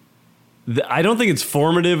I don't think it's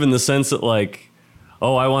formative in the sense that like,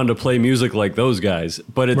 oh, I wanted to play music like those guys.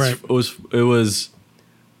 But it was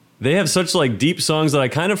they have such like deep songs that I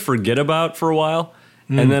kind of forget about for a while,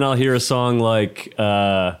 and then I'll hear a song like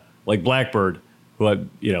Blackbird, who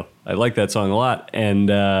I like that song a lot, and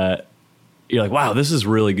you're like, wow, this is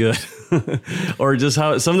really good. Or just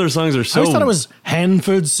how some of their songs are so... I always thought it was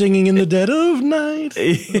Hanford singing in the dead of night.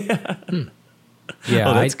 Yeah.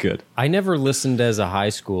 Yeah, that's good. I never listened as a high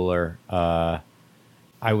schooler.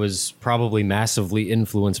 I was probably massively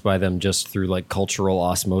influenced by them just through like cultural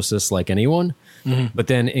osmosis like anyone. Mm-hmm. But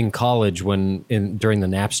then in college, during the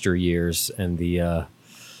Napster years and the...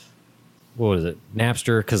 what was it?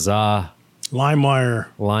 Napster, Kazaa...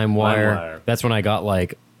 LimeWire. That's when I got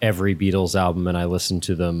like every Beatles album, and I listened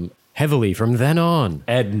to them heavily from then on,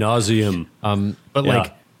 ad nauseum. But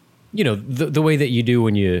like, the way that you do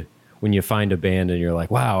when you find a band and you're like,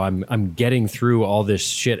 wow, I'm getting through all this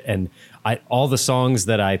shit, and all the songs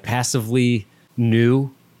that I passively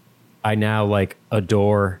knew, I now like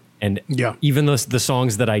adore, and even the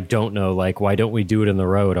songs that I don't know, like Why Don't We Do It in the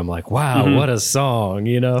Road, I'm like, wow, what a song,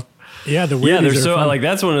 Yeah, they're so like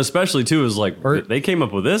that's one especially too is like they came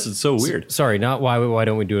up with this. It's so weird. Sorry, not why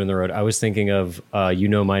don't we do it in the road? I was thinking of You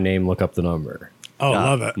Know My Name, Look Up the Number. Oh,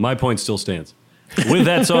 love it. My point still stands with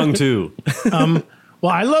that song too.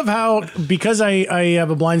 Well, I love how because I have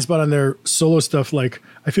a blind spot on their solo stuff. Like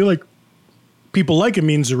I feel like people like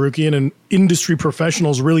Amin Zarukian and industry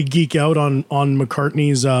professionals really geek out on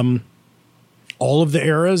McCartney's all of the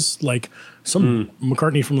eras, like some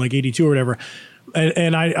McCartney from like '82 or whatever.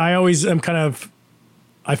 And I always am kind of,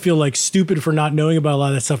 I feel like stupid for not knowing about a lot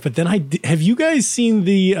of that stuff. But then have you guys seen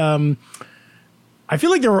the, I feel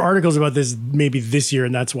like there were articles about this maybe this year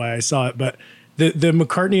and that's why I saw it. But the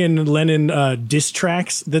McCartney and Lennon diss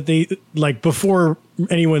tracks that they, like before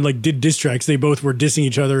anyone like did diss tracks, they both were dissing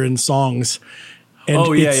each other in songs. And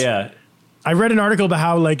I read an article about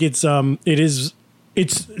how like it's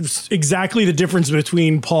exactly the difference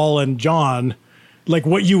between Paul and John. Like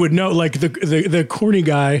what you would know, like the corny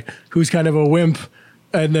guy who's kind of a wimp,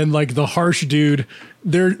 and then like the harsh dude.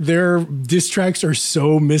 Their diss tracks are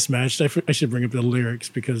so mismatched. I should bring up the lyrics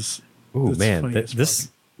because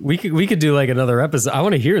we could do like another episode. I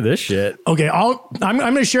want to hear this shit. Okay, I'm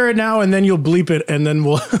gonna share it now, and then you'll bleep it, and then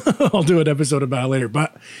I'll do an episode about it later.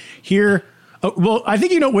 But here, I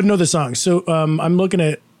think would know the song. So I'm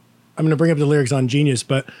gonna bring up the lyrics on Genius,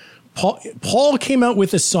 but Paul came out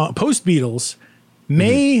with a song post Beatles.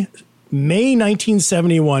 May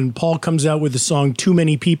 1971, Paul comes out with the song "Too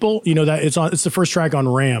Many People." You know that it's the first track on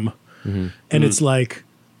Ram. and it's like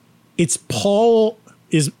it's Paul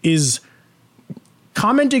is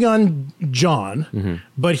commenting on John,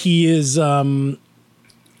 but he is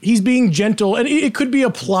he's being gentle, and it could be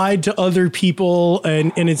applied to other people,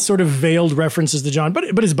 and it's sort of veiled references to John, but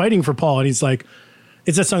it's biting for Paul, and he's like,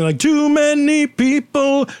 it's that song like too many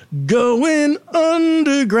people going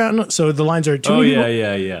underground. So the lines are too many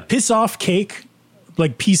people, piss off cake,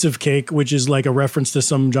 like piece of cake, which is like a reference to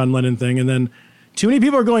some John Lennon thing, and then too many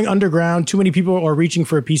people are going underground, too many people are reaching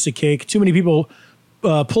for a piece of cake, too many people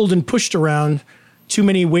pulled and pushed around, too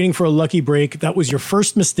many waiting for a lucky break. That was your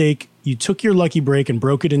first mistake. You took your lucky break and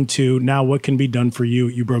broke it in two. Now what can be done for you?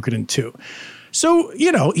 You broke it in two. So,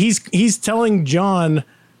 you know, he's telling John,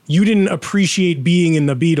 you didn't appreciate being in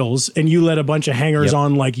the Beatles, and you let a bunch of hangers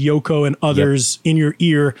on like Yoko and others in your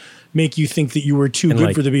ear make you think that you were too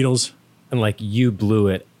good for the Beatles. And like, you blew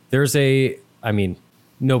it.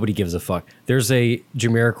 Nobody gives a fuck. There's a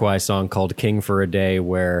Jamiroquai song called King for a Day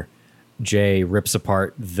where Jay rips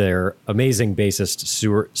apart their amazing bassist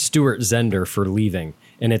Stuart Zender for leaving,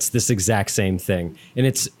 and it's this exact same thing, and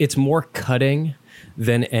it's more cutting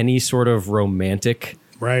than any sort of romantic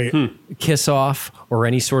kiss off or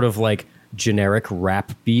any sort of like generic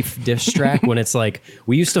rap beef diss track when it's like,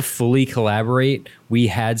 we used to fully collaborate, we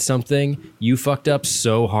had something, you fucked up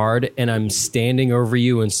so hard, and I'm standing over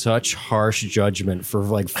you in such harsh judgment for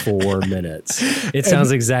like 4 minutes. It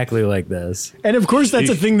sounds exactly like this. And of course that's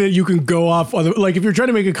a thing that you can go off on, like if you're trying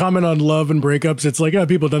to make a comment on love and breakups, it's like,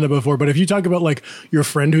 people have done that before, but if you talk about like your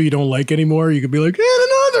friend who you don't like anymore, you could be like,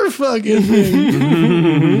 and another fucking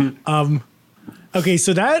thing. Okay,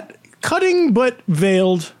 so that cutting but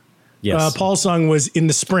veiled Paul song was in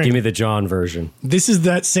the spring. Give me the John version. This is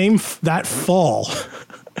that fall.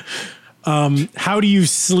 How do you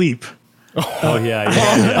sleep? And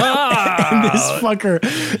this fucker,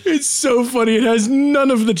 it's so funny. It has none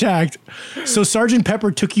of the tact. So Sgt. Pepper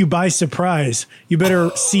took you by surprise. You better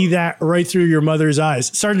see that right through your mother's eyes.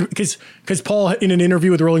 Because Paul in an interview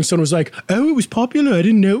with Rolling Stone was like, oh, it was popular. I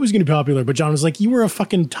didn't know it was going to be popular. But John was like, you were a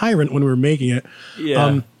fucking tyrant when we were making it.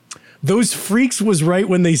 Yeah. Those freaks was right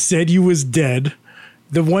when they said you was dead.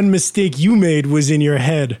 The one mistake you made was in your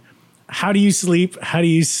head. How do you sleep? How do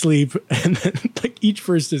you sleep? And then like each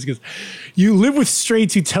verse is, you live with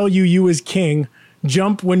straights who tell you was king.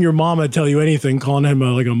 Jump when your mama tell you anything, calling him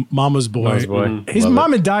like a mama's boy. Mama's boy. Mm-hmm. His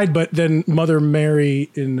mama died, but then Mother Mary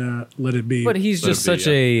in Let It Be. But he's just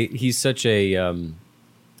he's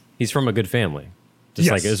from a good family. Just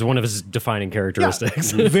like it's one of his defining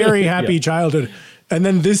characteristics. Yeah. Very happy childhood. And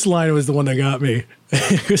then this line was the one that got me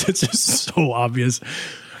because it's just so obvious.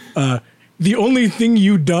 The only thing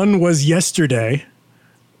you done was yesterday.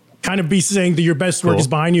 Kind of be saying that your best work is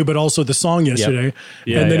behind you, but also the song yesterday. Yep.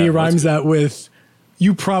 Yeah, and then he rhymes that with,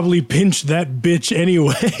 you probably pinched that bitch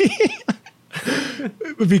anyway.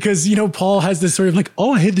 Because, you know, Paul has this sort of like,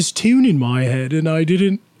 I had this tune in my head and I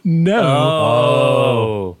didn't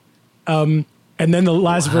know. And then the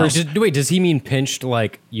last verse. Does he mean pinched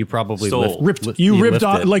like you probably ripped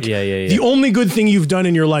off? Like the only good thing you've done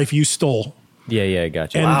in your life, you stole. Yeah,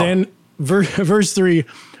 gotcha. And then verse 3,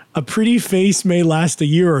 a pretty face may last a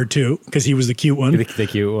year or two, because he was the cute one. The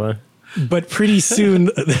cute one. But pretty soon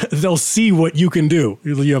they'll see what you can do.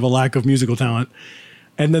 You have a lack of musical talent.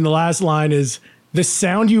 And then the last line is, the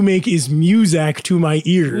sound you make is music to my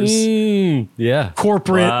ears.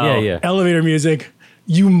 Corporate elevator music.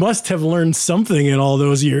 You must have learned something in all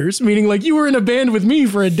those years. Meaning, like, you were in a band with me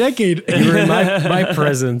for a decade. You were in my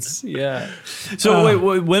presence. Yeah. So wait,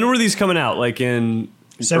 when were these coming out? Like in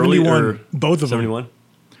 71, both of 71? them.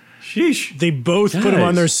 Sheesh. They both put them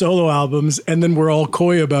on their solo albums, and then we're all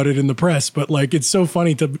coy about it in the press. But like, it's so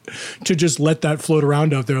funny to just let that float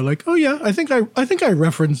around out there. Like, oh yeah, I think I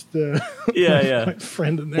referenced my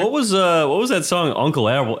friend in there. What was that song Uncle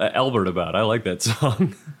Albert about? I like that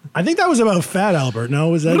song. I think that was about Fat Albert. No,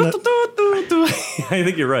 was that? I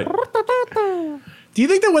think you're right. Do you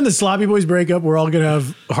think that when the Sloppy Boys break up, we're all gonna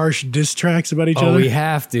have harsh diss tracks about each other? We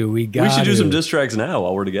have to. We should do some diss tracks now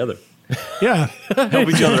while we're together. Yeah, help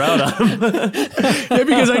each other out on them. Yeah,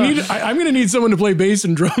 because I'm going to need someone to play bass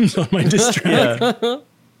and drums on my diss track. Yeah.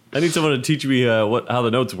 I need someone to teach me how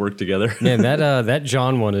the notes work together. Man, that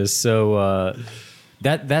John one is so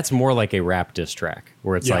that's more like a rap diss track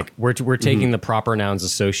where it's like we're taking the proper nouns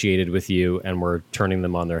associated with you and we're turning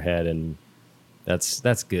them on their head, and that's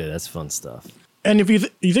good. That's fun stuff. And if you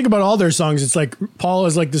think about all their songs, it's like Paul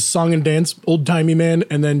is like this song and dance old timey man,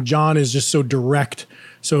 and then John is just so direct.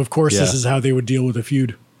 So of course this is how they would deal with a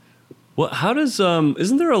feud. Well, how does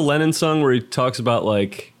isn't there a Lennon song where he talks about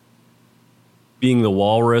like being the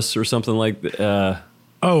walrus or something like that?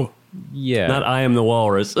 Yeah. Not I am the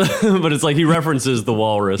walrus, but it's like he references the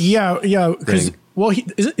walrus. Yeah, because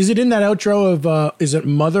is it in that outro of is it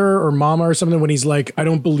Mother or Mama or something when he's like, I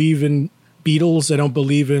don't believe in Beatles, I don't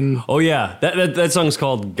believe in. Oh yeah, that song's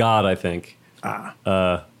called God, I think.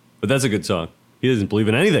 But that's a good song. He doesn't believe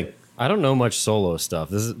in anything. I don't know much solo stuff.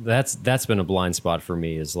 That's been a blind spot for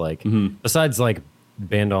me. Is like besides like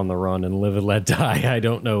Band on the Run and Live and Let Die, I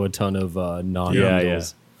don't know a ton of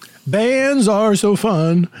non-Beatles. Bands are so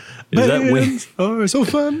fun. Is that Bands are so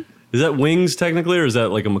fun. Is that Wings technically, or is that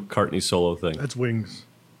like a McCartney solo thing? That's Wings.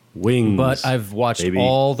 Wings. But I've watched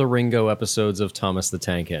all the Ringo episodes of Thomas the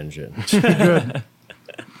Tank Engine. Good.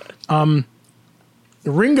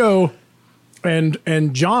 Ringo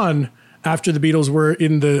and John, after the Beatles, were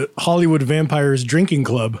in the Hollywood Vampires drinking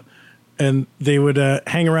club, and they would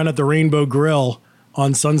hang around at the Rainbow Grill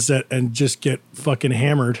on Sunset and just get fucking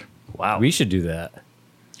hammered. Wow. We should do that.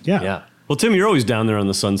 Yeah. Well, Tim, you're always down there on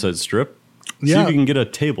the Sunset Strip. See if you can get a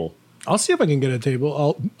table. I'll see if I can get a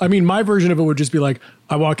table. My version of it would just be like,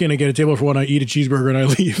 I walk in and get a table for one, I eat a cheeseburger, and I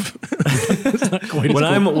leave.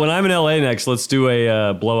 When I'm in LA next, let's do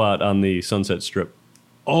a blowout on the Sunset Strip.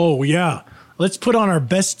 Oh, yeah. Let's put on our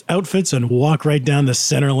best outfits and walk right down the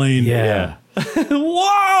center lane. Yeah.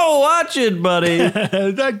 Whoa, watch it, buddy.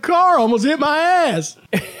 That car almost hit my ass.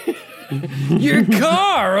 Your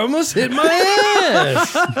car almost hit my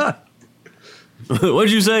ass.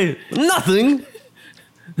 What'd you say? Nothing.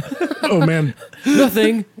 Oh, man.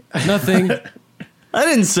 Nothing. I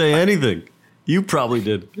didn't say anything. You probably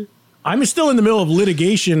did. I'm still in the middle of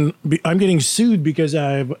litigation. I'm getting sued because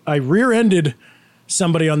I rear-ended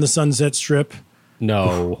somebody on the Sunset Strip.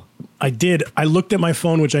 No. I did. I looked at my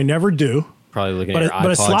phone, which I never do. Probably looking at your iPod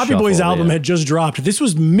But a Sloppy Boys Shuffle, album had just dropped. This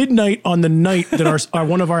was midnight on the night that our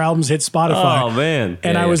one of our albums hit Spotify. Oh, man.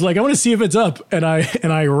 And I was like, I want to see if it's up. And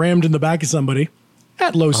I rammed in the back of somebody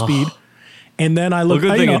at low speed. And then I looked.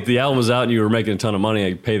 Well, good thing if the album was out and you were making a ton of money,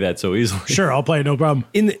 I'd pay that so easily. Sure, I'll play it, no problem.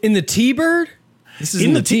 In the T-Bird? This is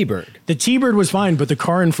in the T-Bird. The T-Bird was fine, but the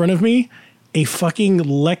car in front of me, a fucking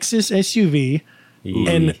Lexus SUV,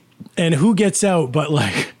 and who gets out? But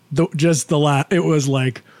like it was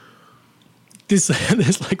like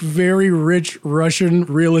this like very rich Russian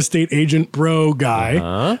real estate agent bro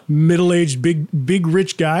guy, middle-aged big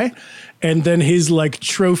rich guy, and then his like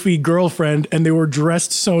trophy girlfriend, and they were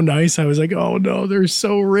dressed so nice. I was like, oh no, they're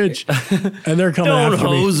so rich, and they're coming Don't after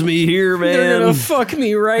me. hose me here, man. They're gonna fuck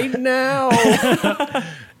me right now.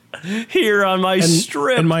 Here on my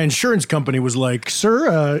strip. And my insurance company was like,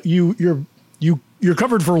 sir, you're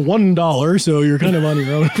covered for $1, so you're kind of on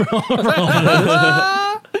your own.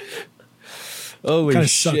 Holy Kinda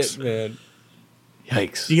shit, sucks. man.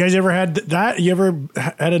 Yikes. You guys ever had that? You ever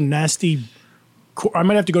had a nasty? I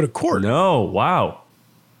might have to go to court. No, wow.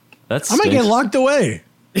 That's I might get locked away.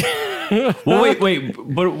 Well, wait,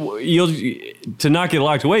 but to not get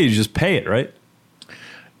locked away, you just pay it, right?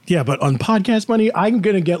 Yeah, but on podcast money, I'm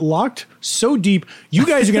gonna get locked so deep. You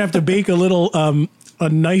guys are gonna have to bake a little a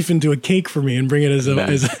knife into a cake for me and bring it as a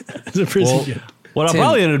prison gift. What I'll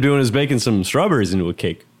probably end up doing is baking some strawberries into a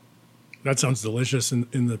cake. That sounds delicious in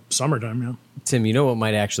the summertime, yeah. Tim, you know what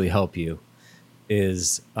might actually help you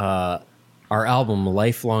is our album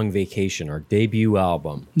Lifelong Vacation, our debut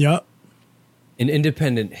album. Yeah. An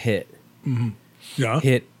independent hit. Mm-hmm. Yeah.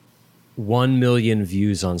 Hit 1 million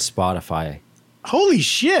views on Spotify. Holy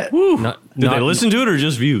shit. Did they listen to it or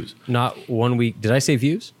just views? Not 1 week. Did I say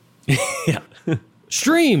views? Yeah.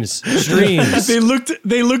 Streams. They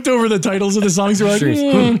looked over the titles of the songs. They're like,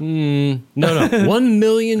 No. 1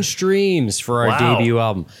 million streams for our Wow. debut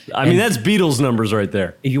album. I mean, that's Beatles numbers right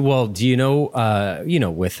there. Well, do you know? I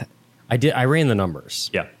ran the numbers.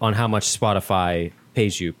 Yeah. On how much Spotify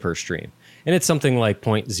pays you per stream, and it's something like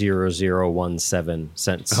 0.0017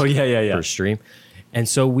 cents. Oh, yeah. Per stream, and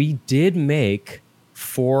so we did make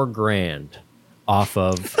 $4,000 off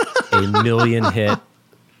of a million hit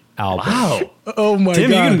album. Wow. oh my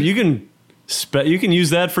Tim, God. you can use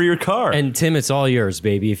that for your car. And Tim, it's all yours,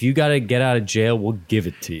 baby. If you got to get out of jail, we'll give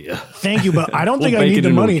it to you. Thank you, but I don't We'll think I bake need it the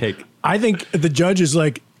into a money. cake. I think the judge is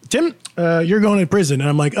like, Tim, you're going to prison. And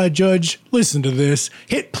I'm like, judge, listen to this.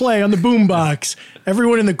 Hit play on the boombox.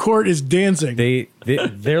 Everyone in the court is dancing.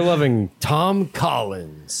 They're loving Tom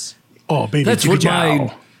Collins. Oh, baby. That's what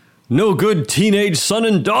my no good teenage son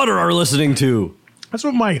and daughter are listening to. That's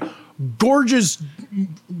what my gorgeous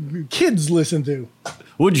kids listen to.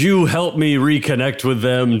 Would you help me reconnect with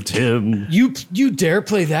them, Tim? You dare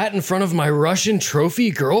play that in front of my Russian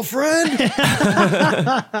trophy girlfriend?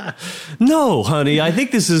 No, honey. I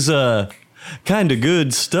think this is kind of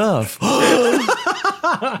good stuff.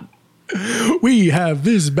 We have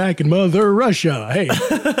this back in Mother Russia. Hey.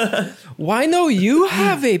 Why no, you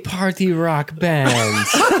have a party rock band.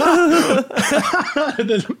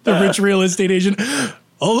 the rich real estate agent.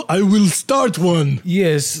 Oh, I will start one.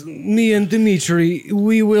 Yes, me and Dimitri,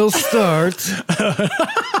 we will start.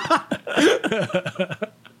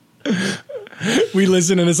 We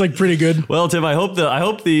listen and it's like pretty good. Well, Tim, I hope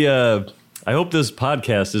this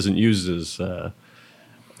podcast isn't used as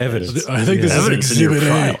Evidence. I think this evidence is in your Exhibit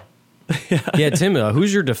A. file. Yeah, Tim,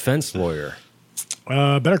 who's your defense lawyer?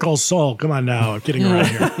 Better call Saul. Come on now. I'm kidding around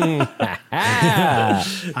here.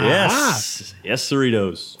 Yes, yes,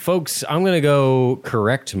 Cerritos. Folks, I'm going to go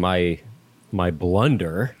correct my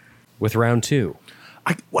blunder with round 2.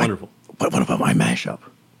 Wonderful. What about my mashup?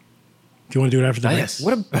 Do you want to do it after the break? Yes.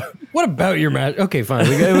 What about your match? Okay, fine.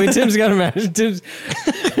 Tim's got a match.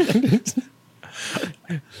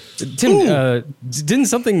 Tim, didn't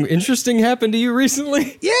something interesting happen to you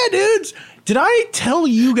recently? Yeah, dudes. Did I tell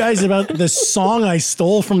you guys about the song I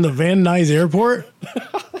stole from the Van Nuys airport?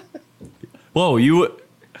 Whoa, you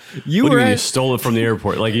stole it from the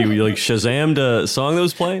airport? Like you like Shazammed a song that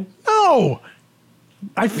was playing? No.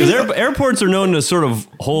 I feel Because airports are known to sort of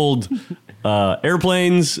hold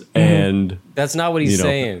airplanes, and That's not what he's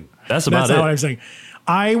saying. that's about That's not what it. I'm saying.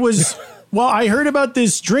 I heard about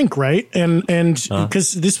this drink, right? And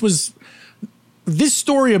because this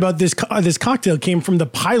story about this cocktail came from the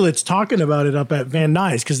pilots talking about it up at Van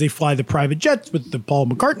Nuys because they fly the private jets with the Paul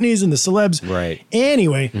McCartney's and the celebs. Right.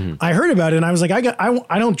 Anyway, I heard about it and I was like,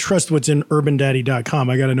 I don't trust what's in urbandaddy.com.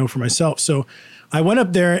 I got to know for myself. So I went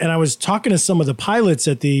up there and I was talking to some of the pilots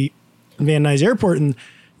at the Van Nuys airport and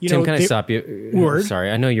Tim, can I stop you? Word. Sorry,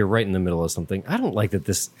 I know you're right in the middle of something. I don't like that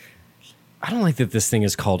this thing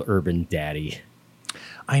is called Urban Daddy.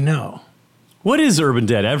 I know. What is Urban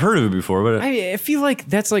Daddy? I've heard of it before, but I feel like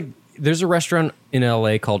that's like there's a restaurant in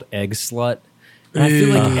LA called Egg Slut. And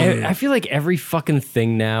I feel like every fucking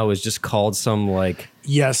thing now is just called some like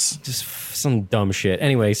Yes. just some dumb shit.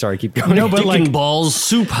 Anyway, sorry, keep going. No, but Dick like and Balls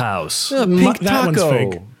Soup House. Pink that one's Taco.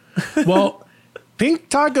 fake. Well, Pink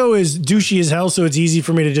Taco is douchey as hell, so it's easy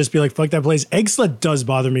for me to just be like, fuck that place. Egg Slut does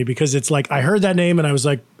bother me because it's like, I heard that name and I was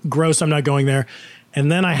like, gross, I'm not going there.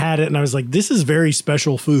 And then I had it and I was like, this is very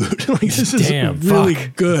special food. Like, this is really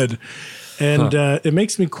good. And it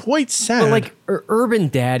makes me quite sad. But like Urban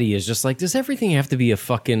Daddy is just like, does everything have to be a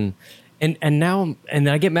fucking and now and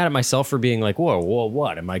then I get mad at myself for being like, whoa,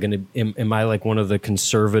 what? Am I like one of the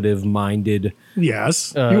conservative minded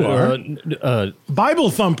yes, you are.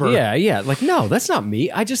 Bible thumper. Yeah. Like, no, that's not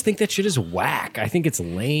me. I just think that shit is whack. I think it's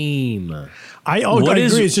lame. I agree.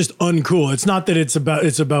 It's just uncool. It's not that it's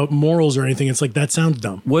about morals or anything. It's like, that sounds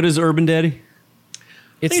dumb. What is Urban Daddy?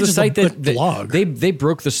 It's the just site a that blog. They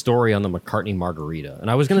broke the story on the McCartney Margarita.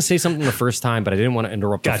 And I was going to say something the first time, but I didn't want to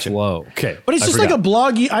interrupt the flow. Okay. But it's just like a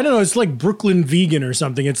blog. I don't know. It's like Brooklyn Vegan or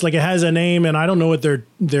something. It's like it has a name, and I don't know what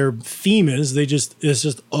their theme is. It's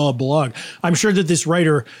just a blog. I'm sure that this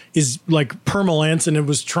writer is like Permalance and it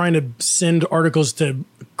was trying to send articles to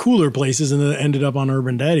cooler places, and then it ended up on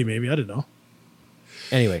Urban Daddy. Maybe, I don't know.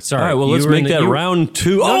 Anyway, sorry. All right, well, let's make that round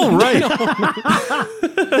 2. Right.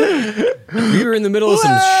 You were in the middle of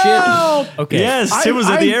some shit. Okay. Yes, Tim was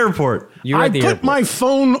at the airport. You were I at the put airport. my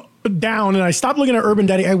phone down and I stopped looking at Urban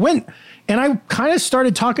Daddy. I went and I kind of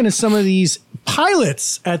started talking to some of these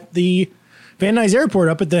pilots at the Van Nuys airport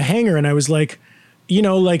up at the hangar. And I was like,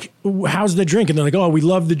 like, how's the drink? And they're like, oh, we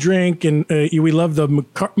love the drink. And we love the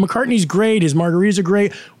McCartney's great. His margaritas are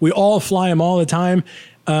great. We all fly him all the time.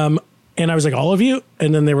 And I was like, all of you?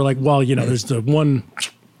 And then they were like, well, there's the one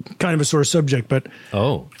kind of a sore subject, but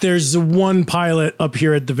there's the one pilot up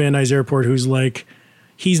here at the Van Nuys airport who's like,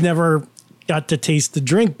 he's never got to taste the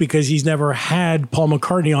drink because he's never had Paul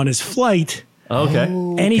McCartney on his flight. Okay.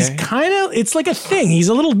 And he's it's like a thing. He's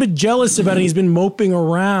a little bit jealous about it. He's been moping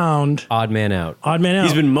around. Odd man out.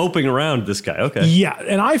 He's been moping around, this guy. Okay. Yeah.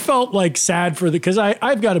 And I felt like sad because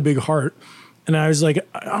I've got a big heart. And I was like,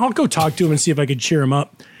 I'll go talk to him and see if I could cheer him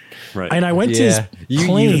up. Right. And I went to his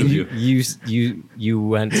plane. You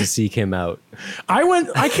went to seek him out.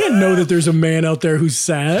 I can't know that there's a man out there who's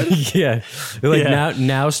sad. Yeah.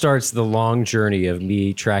 Now starts the long journey of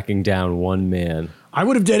me tracking down one man. I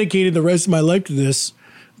would have dedicated the rest of my life to this,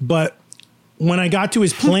 but when I got to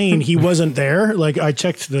his plane, he wasn't there. Like, I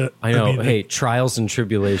checked I know. Trials and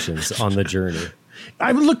tribulations on the journey.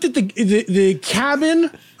 I looked at the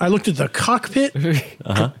cabin. I looked at the cockpit.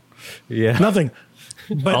 Yeah. Nothing.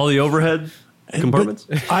 But all the overhead compartments?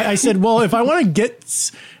 I said, well, if I want to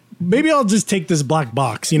get maybe I'll just take this black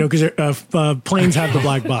box, because planes have the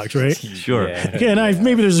black box, right? Sure. Yeah,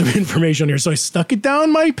 maybe there's some information here. So I stuck it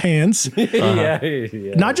down my pants.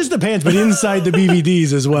 Not just the pants, but inside the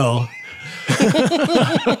BVDs as well.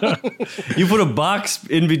 You put a box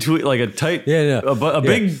in between, like a tight, a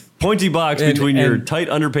big pointy box between your tight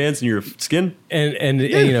underpants and your skin.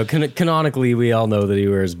 And canonically, we all know that he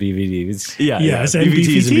wears BVDs. Yes, and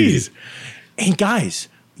BVDs. And guys,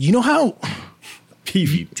 you know how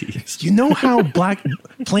BVDs. You know how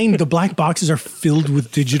the black boxes are filled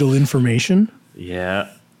with digital information? Yeah.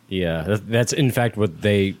 That's in fact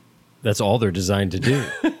that's all they're designed to do.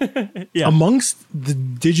 Amongst the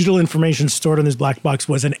digital information stored on this black box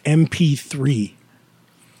was an MP3.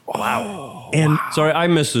 Wow. And sorry, I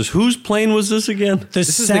missed this. Whose plane was this again?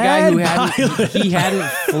 This is the guy who hadn't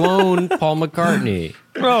flown Paul McCartney.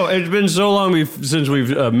 Bro, it's been so long since we've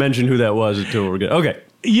mentioned who that was until we're good. Okay.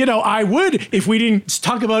 I would if we didn't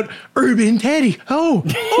talk about Urban Teddy. Oh,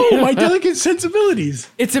 my delicate sensibilities.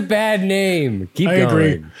 It's a bad name. Keep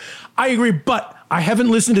going. I agree, but I haven't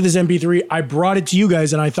listened to this MP3. I brought it to you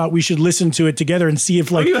guys, and I thought we should listen to it together and see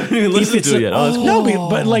if you haven't even listened to it yet. No,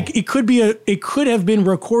 but it could have been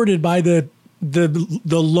recorded by the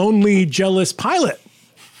lonely, jealous pilot.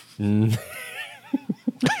 He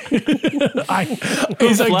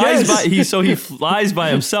flies by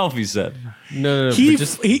himself. He said, "No, he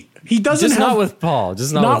doesn't. Just not with Paul.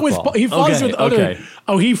 Just not with Paul. He flies with other. Okay.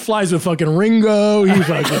 Oh, he flies with fucking Ringo. He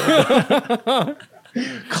fucking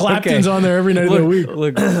Clapton's on there every night of the week.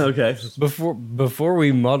 Look, okay. Before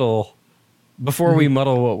we muddle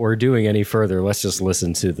what we're doing any further, let's just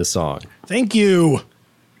listen to the song. Thank you.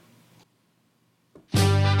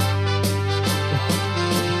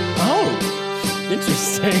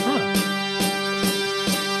 Interesting.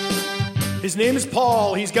 His name is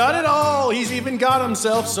Paul. He's got it all. He's even got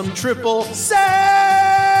himself some triple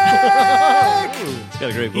sack. He's got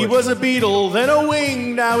a great voice. He was a Beatle, then a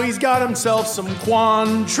Wing. Now he's got himself some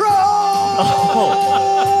Cointreau.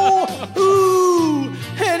 Ooh,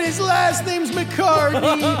 and his last name's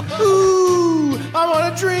McCartney. Ooh, I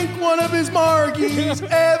want to drink one of his margies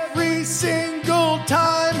every single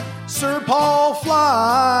time Sir Paul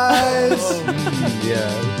flies.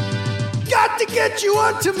 Got to get you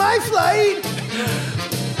onto my flight.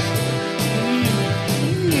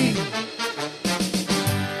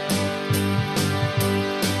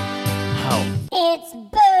 It's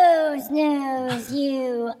booze news,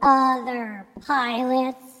 you other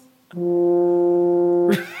pilots.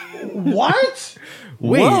 What?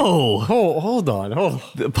 Wait. Whoa. Hold on.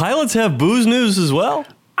 The pilots have booze news as well?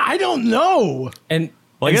 I don't know. And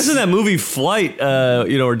well, I guess in that movie Flight,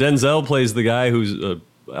 where Denzel plays the guy who's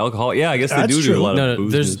alcoholic. Yeah, I guess they do a lot of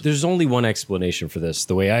booze news. There's only one explanation for this,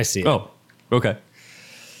 the way I see it. Oh, okay.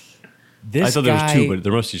 I thought there was two, but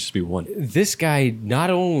there must just be one. This guy not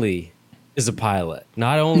only is a pilot,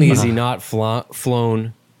 not only is he not flown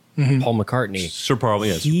Paul McCartney, Sir Paul,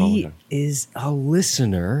 he is a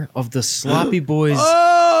listener of the Sloppy Boys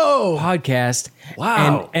podcast.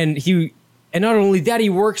 Wow. And not only that, he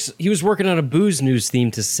was working on a booze news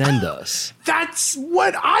theme to send us. That's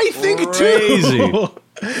what I think Crazy. too.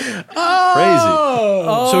 Crazy.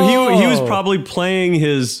 So he was probably he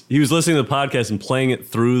was listening to the podcast and playing it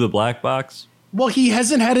through the black box. Well, he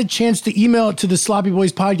hasn't had a chance to email it to the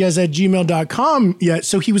sloppyboyspodcast@gmail.com yet.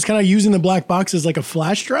 So he was kind of using the black box as like a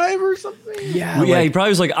flash drive or something. Yeah. He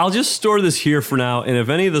probably was like, I'll just store this here for now. And if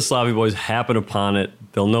any of the Sloppy Boys happen upon it,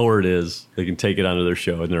 they'll know where it is. They can take it onto their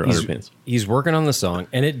show in their underpants. He's working on the song,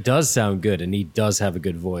 and it does sound good, and he does have a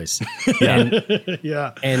good voice.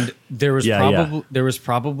 Yeah. And there was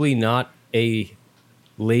probably not a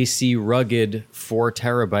lacy, rugged 4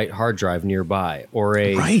 terabyte hard drive nearby, or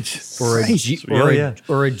a G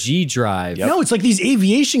drive. Yep. No, it's like these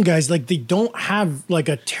aviation guys, like they don't have like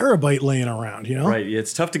a terabyte laying around, Right.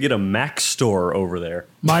 It's tough to get a Mac store over there,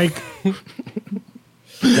 Mike.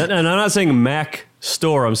 And I'm not saying Mac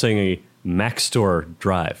store. I'm saying a Mac store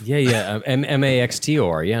drive. Yeah.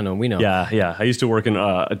 MAXTOR. Yeah, no, we know. Yeah. I used to work in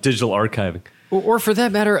digital archiving, or for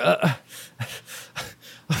that matter, a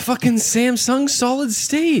fucking Samsung solid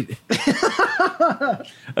state.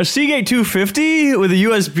 A Seagate 250 with a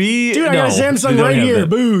USB. Dude, I got a Samsung right here.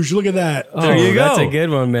 Boosh, look at that. There you go. That's a good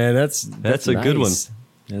one, man. That's a good one.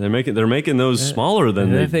 Yeah, they're making those smaller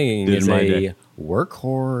than they thing did is in my a day.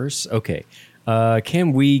 workhorse. Okay,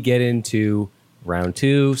 can we get into round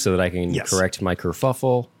 2 so that I can correct my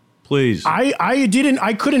kerfuffle? Please.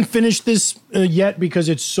 I couldn't finish this yet because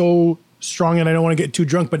it's so strong and I don't want to get too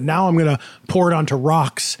drunk, but now I'm going to pour it onto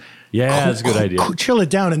rocks. Yeah, that's a good idea. Chill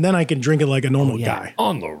it down and then I can drink it like a normal guy.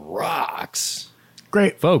 On the rocks.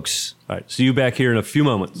 Great. Folks. All right. See you back here in a few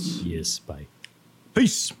moments. Yes. Bye.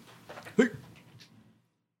 Peace. Hey.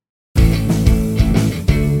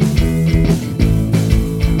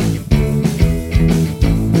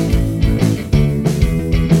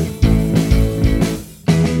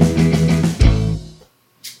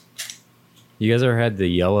 You guys ever had the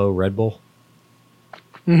yellow Red Bull?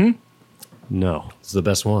 Mm-hmm. No. It's the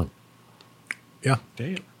best one. Yeah.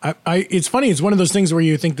 Damn. It's funny. It's one of those things where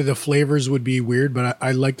you think that the flavors would be weird, but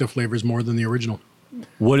I like the flavors more than the original.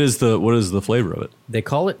 What is the flavor of it? They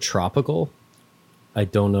call it tropical. I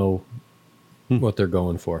don't know what they're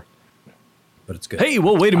going for, but it's good. Hey,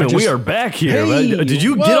 well, wait a minute. We are back here. Hey, did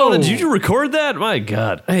you get all that? Did you record that? My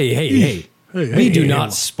God. Hey. Hey, We do hey,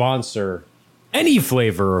 not sponsor any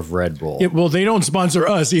flavor of Red Bull. Yeah, well, they don't sponsor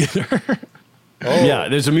us either. Yeah,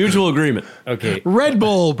 there's a mutual agreement. Okay. Red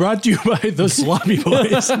Bull brought to you by the Sloppy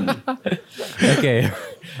Boys. Okay.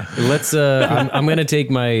 Let's I'm going to take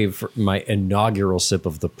my inaugural sip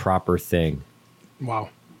of the proper thing. Wow.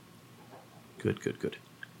 Good.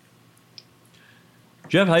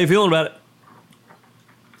 Jeff, how you feeling about it?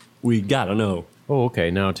 We gotta know. Oh,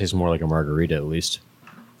 okay. Now it tastes more like a margarita at least.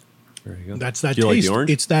 There you go. That's that Do you taste. like the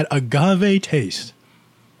orange? It's that agave taste.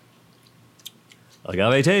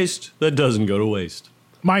 Agave taste that doesn't go to waste.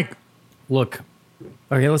 Mike, Look.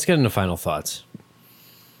 Okay, let's get into final thoughts.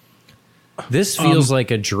 This feels like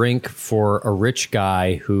a drink for a rich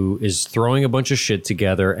guy who is throwing a bunch of shit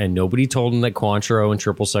together and nobody told him that Cointreau and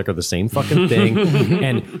Triple Sec are the same fucking thing.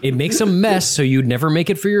 And it makes a mess, so you'd never make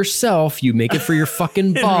it for yourself. You make it for your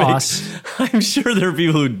fucking boss. I'm sure there are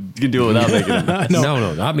people who can do it without making a mess.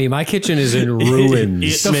 No, not me. My kitchen is in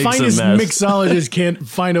ruins. the makes a finest mess. mixologist can't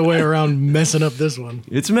find a way around messing up this one.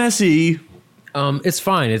 It's messy. It's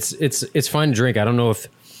fine. It's fine to drink. I don't know if...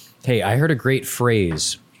 Hey, I heard a great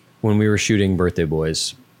phrase when we were shooting Birthday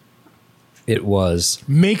Boys. It was...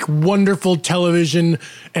 Make wonderful television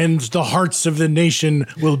and the hearts of the nation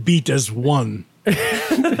will beat as one. But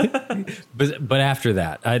after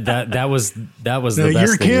that, that was the best You're thing we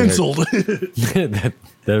heard. canceled.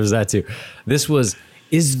 There was that too. This was,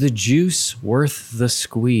 is the juice worth the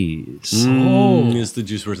squeeze? Is the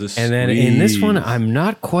juice worth the squeeze? And then in this one, I'm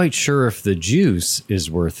not quite sure if the juice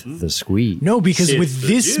is worth the squeeze. No, because It's with the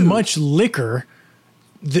this juice. much liquor,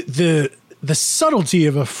 the subtlety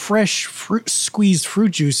of a fresh squeezed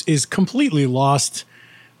fruit juice is completely lost.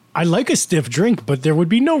 I like a stiff drink, but there would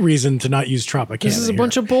be no reason to not use Tropicana. This is a here.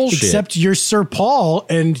 bunch of bullshit. Except you're Sir Paul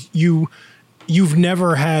and you've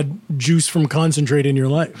never had juice from concentrate in your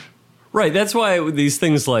life. Right, that's why these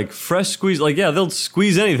things like fresh squeeze, like, yeah, they'll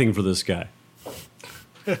squeeze anything for this guy.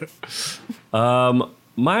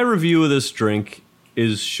 My review of this drink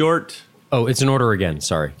is short. Oh, it's an order again.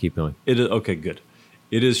 Sorry, keep going. It is okay, good.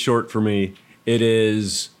 It is short for me. It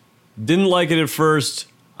is, didn't like it at first.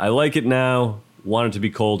 I like it now. Want it to be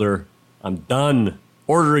colder. I'm done.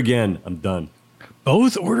 Order again. I'm done.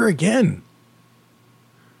 Both order again.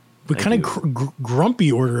 But kind of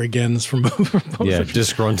grumpy order agains from both. Yeah,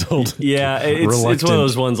 disgruntled. Yeah, it's one of Reluctant.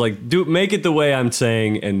 those ones like, make it the way I'm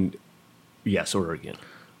saying, and yes, order again.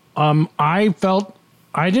 I felt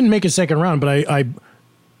I didn't make a second round, but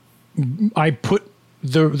I put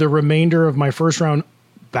the remainder of my first round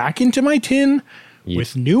back into my tin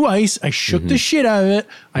with new ice. I shook the shit out of it.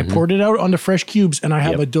 I poured it out onto fresh cubes, and I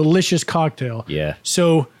have a delicious cocktail. Yeah.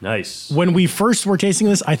 So Nice. when we first were tasting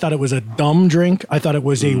this, I thought it was a dumb drink. I thought it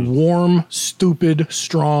was a warm, stupid,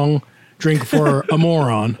 strong drink for a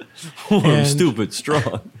moron. And Stupid,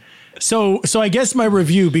 strong. So I guess my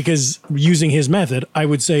review, because using his method, I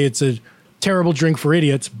would say it's a terrible drink for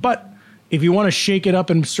idiots. But if you want to shake it up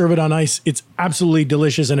and serve it on ice, it's absolutely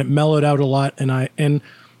delicious, and it mellowed out a lot. And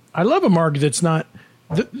I love a marg that's not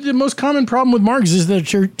the most common problem with margs is that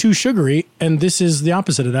they're too sugary, and this is the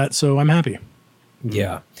opposite of that. So I'm happy.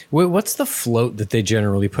 Yeah. Wait, what's the float that they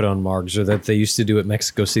generally put on margs, or that they used to do at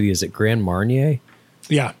Mexico City? Is it Grand Marnier?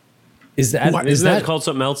 Yeah, Is that What, Isn't that called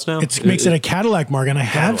something else now? it makes it a Cadillac marg, and I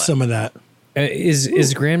have some of that.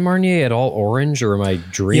 is Grand Marnier at all orange, or am I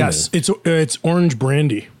dreaming? Yes, it's orange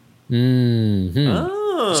brandy.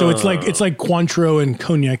 So it's like Cointreau and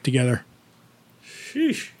cognac together.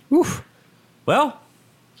 Sheesh. Oof. Well,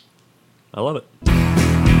 I love it.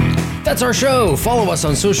 That's our show. Follow us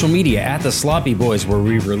on social media at The Sloppy Boys, where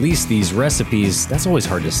we release these recipes. That's always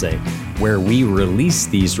hard to say. Where we release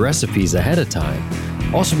these recipes ahead of time.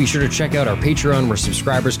 Also, be sure to check out our Patreon, where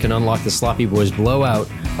subscribers can unlock The Sloppy Boys Blowout,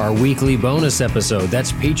 our weekly bonus episode.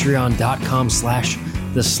 That's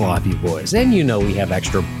patreon.com/The Sloppy Boys. And you know we have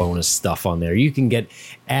extra bonus stuff on there. You can get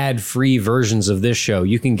ad-free versions of this show.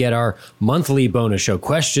 You can get our monthly bonus show,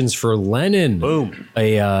 Questions for Lennon. Boom.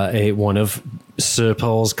 A one of Sir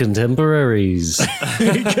Paul's contemporaries.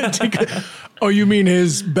 Oh, you mean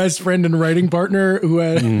his best friend and writing partner who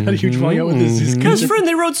had a huge falling out with his Best friend,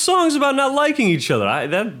 they wrote songs about not liking each other.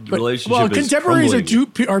 That relationship well, is contemporaries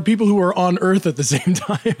crumbling. are people who are on Earth at the same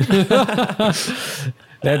time.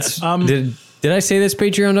 That's did I say this?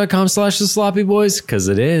 Patreon.com/the Sloppy Boys? Because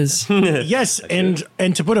it is. Yes, and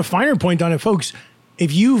to put a finer point on it, folks,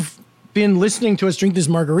 if you've been listening to us drink this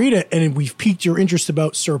margarita and we've piqued your interest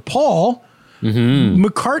about Sir Paul,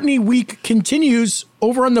 McCartney Week continues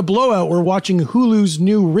over on the Blowout. We're watching Hulu's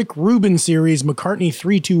new Rick Rubin series, McCartney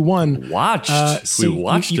 321. We watched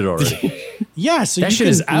it already. Yeah, so That you shit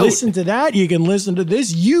can is out. listen to that. You can listen to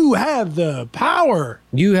this. You have the power.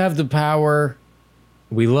 You have the power.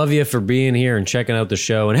 We love you for being here and checking out the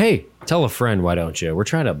show. And hey, tell a friend, why don't you? We're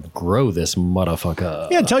trying to grow this motherfucker.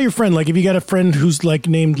 Yeah, tell your friend. Like, if you got a friend who's like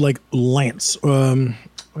named like Lance. Say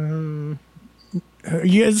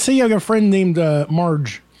you have a friend named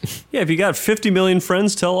Marge. Yeah, if you got 50 million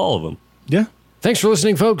friends, tell all of them. Yeah. Thanks for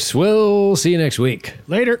listening, folks. We'll see you next week.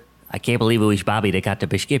 Later. I can't believe it was Bobby that got the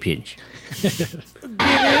prescriptions.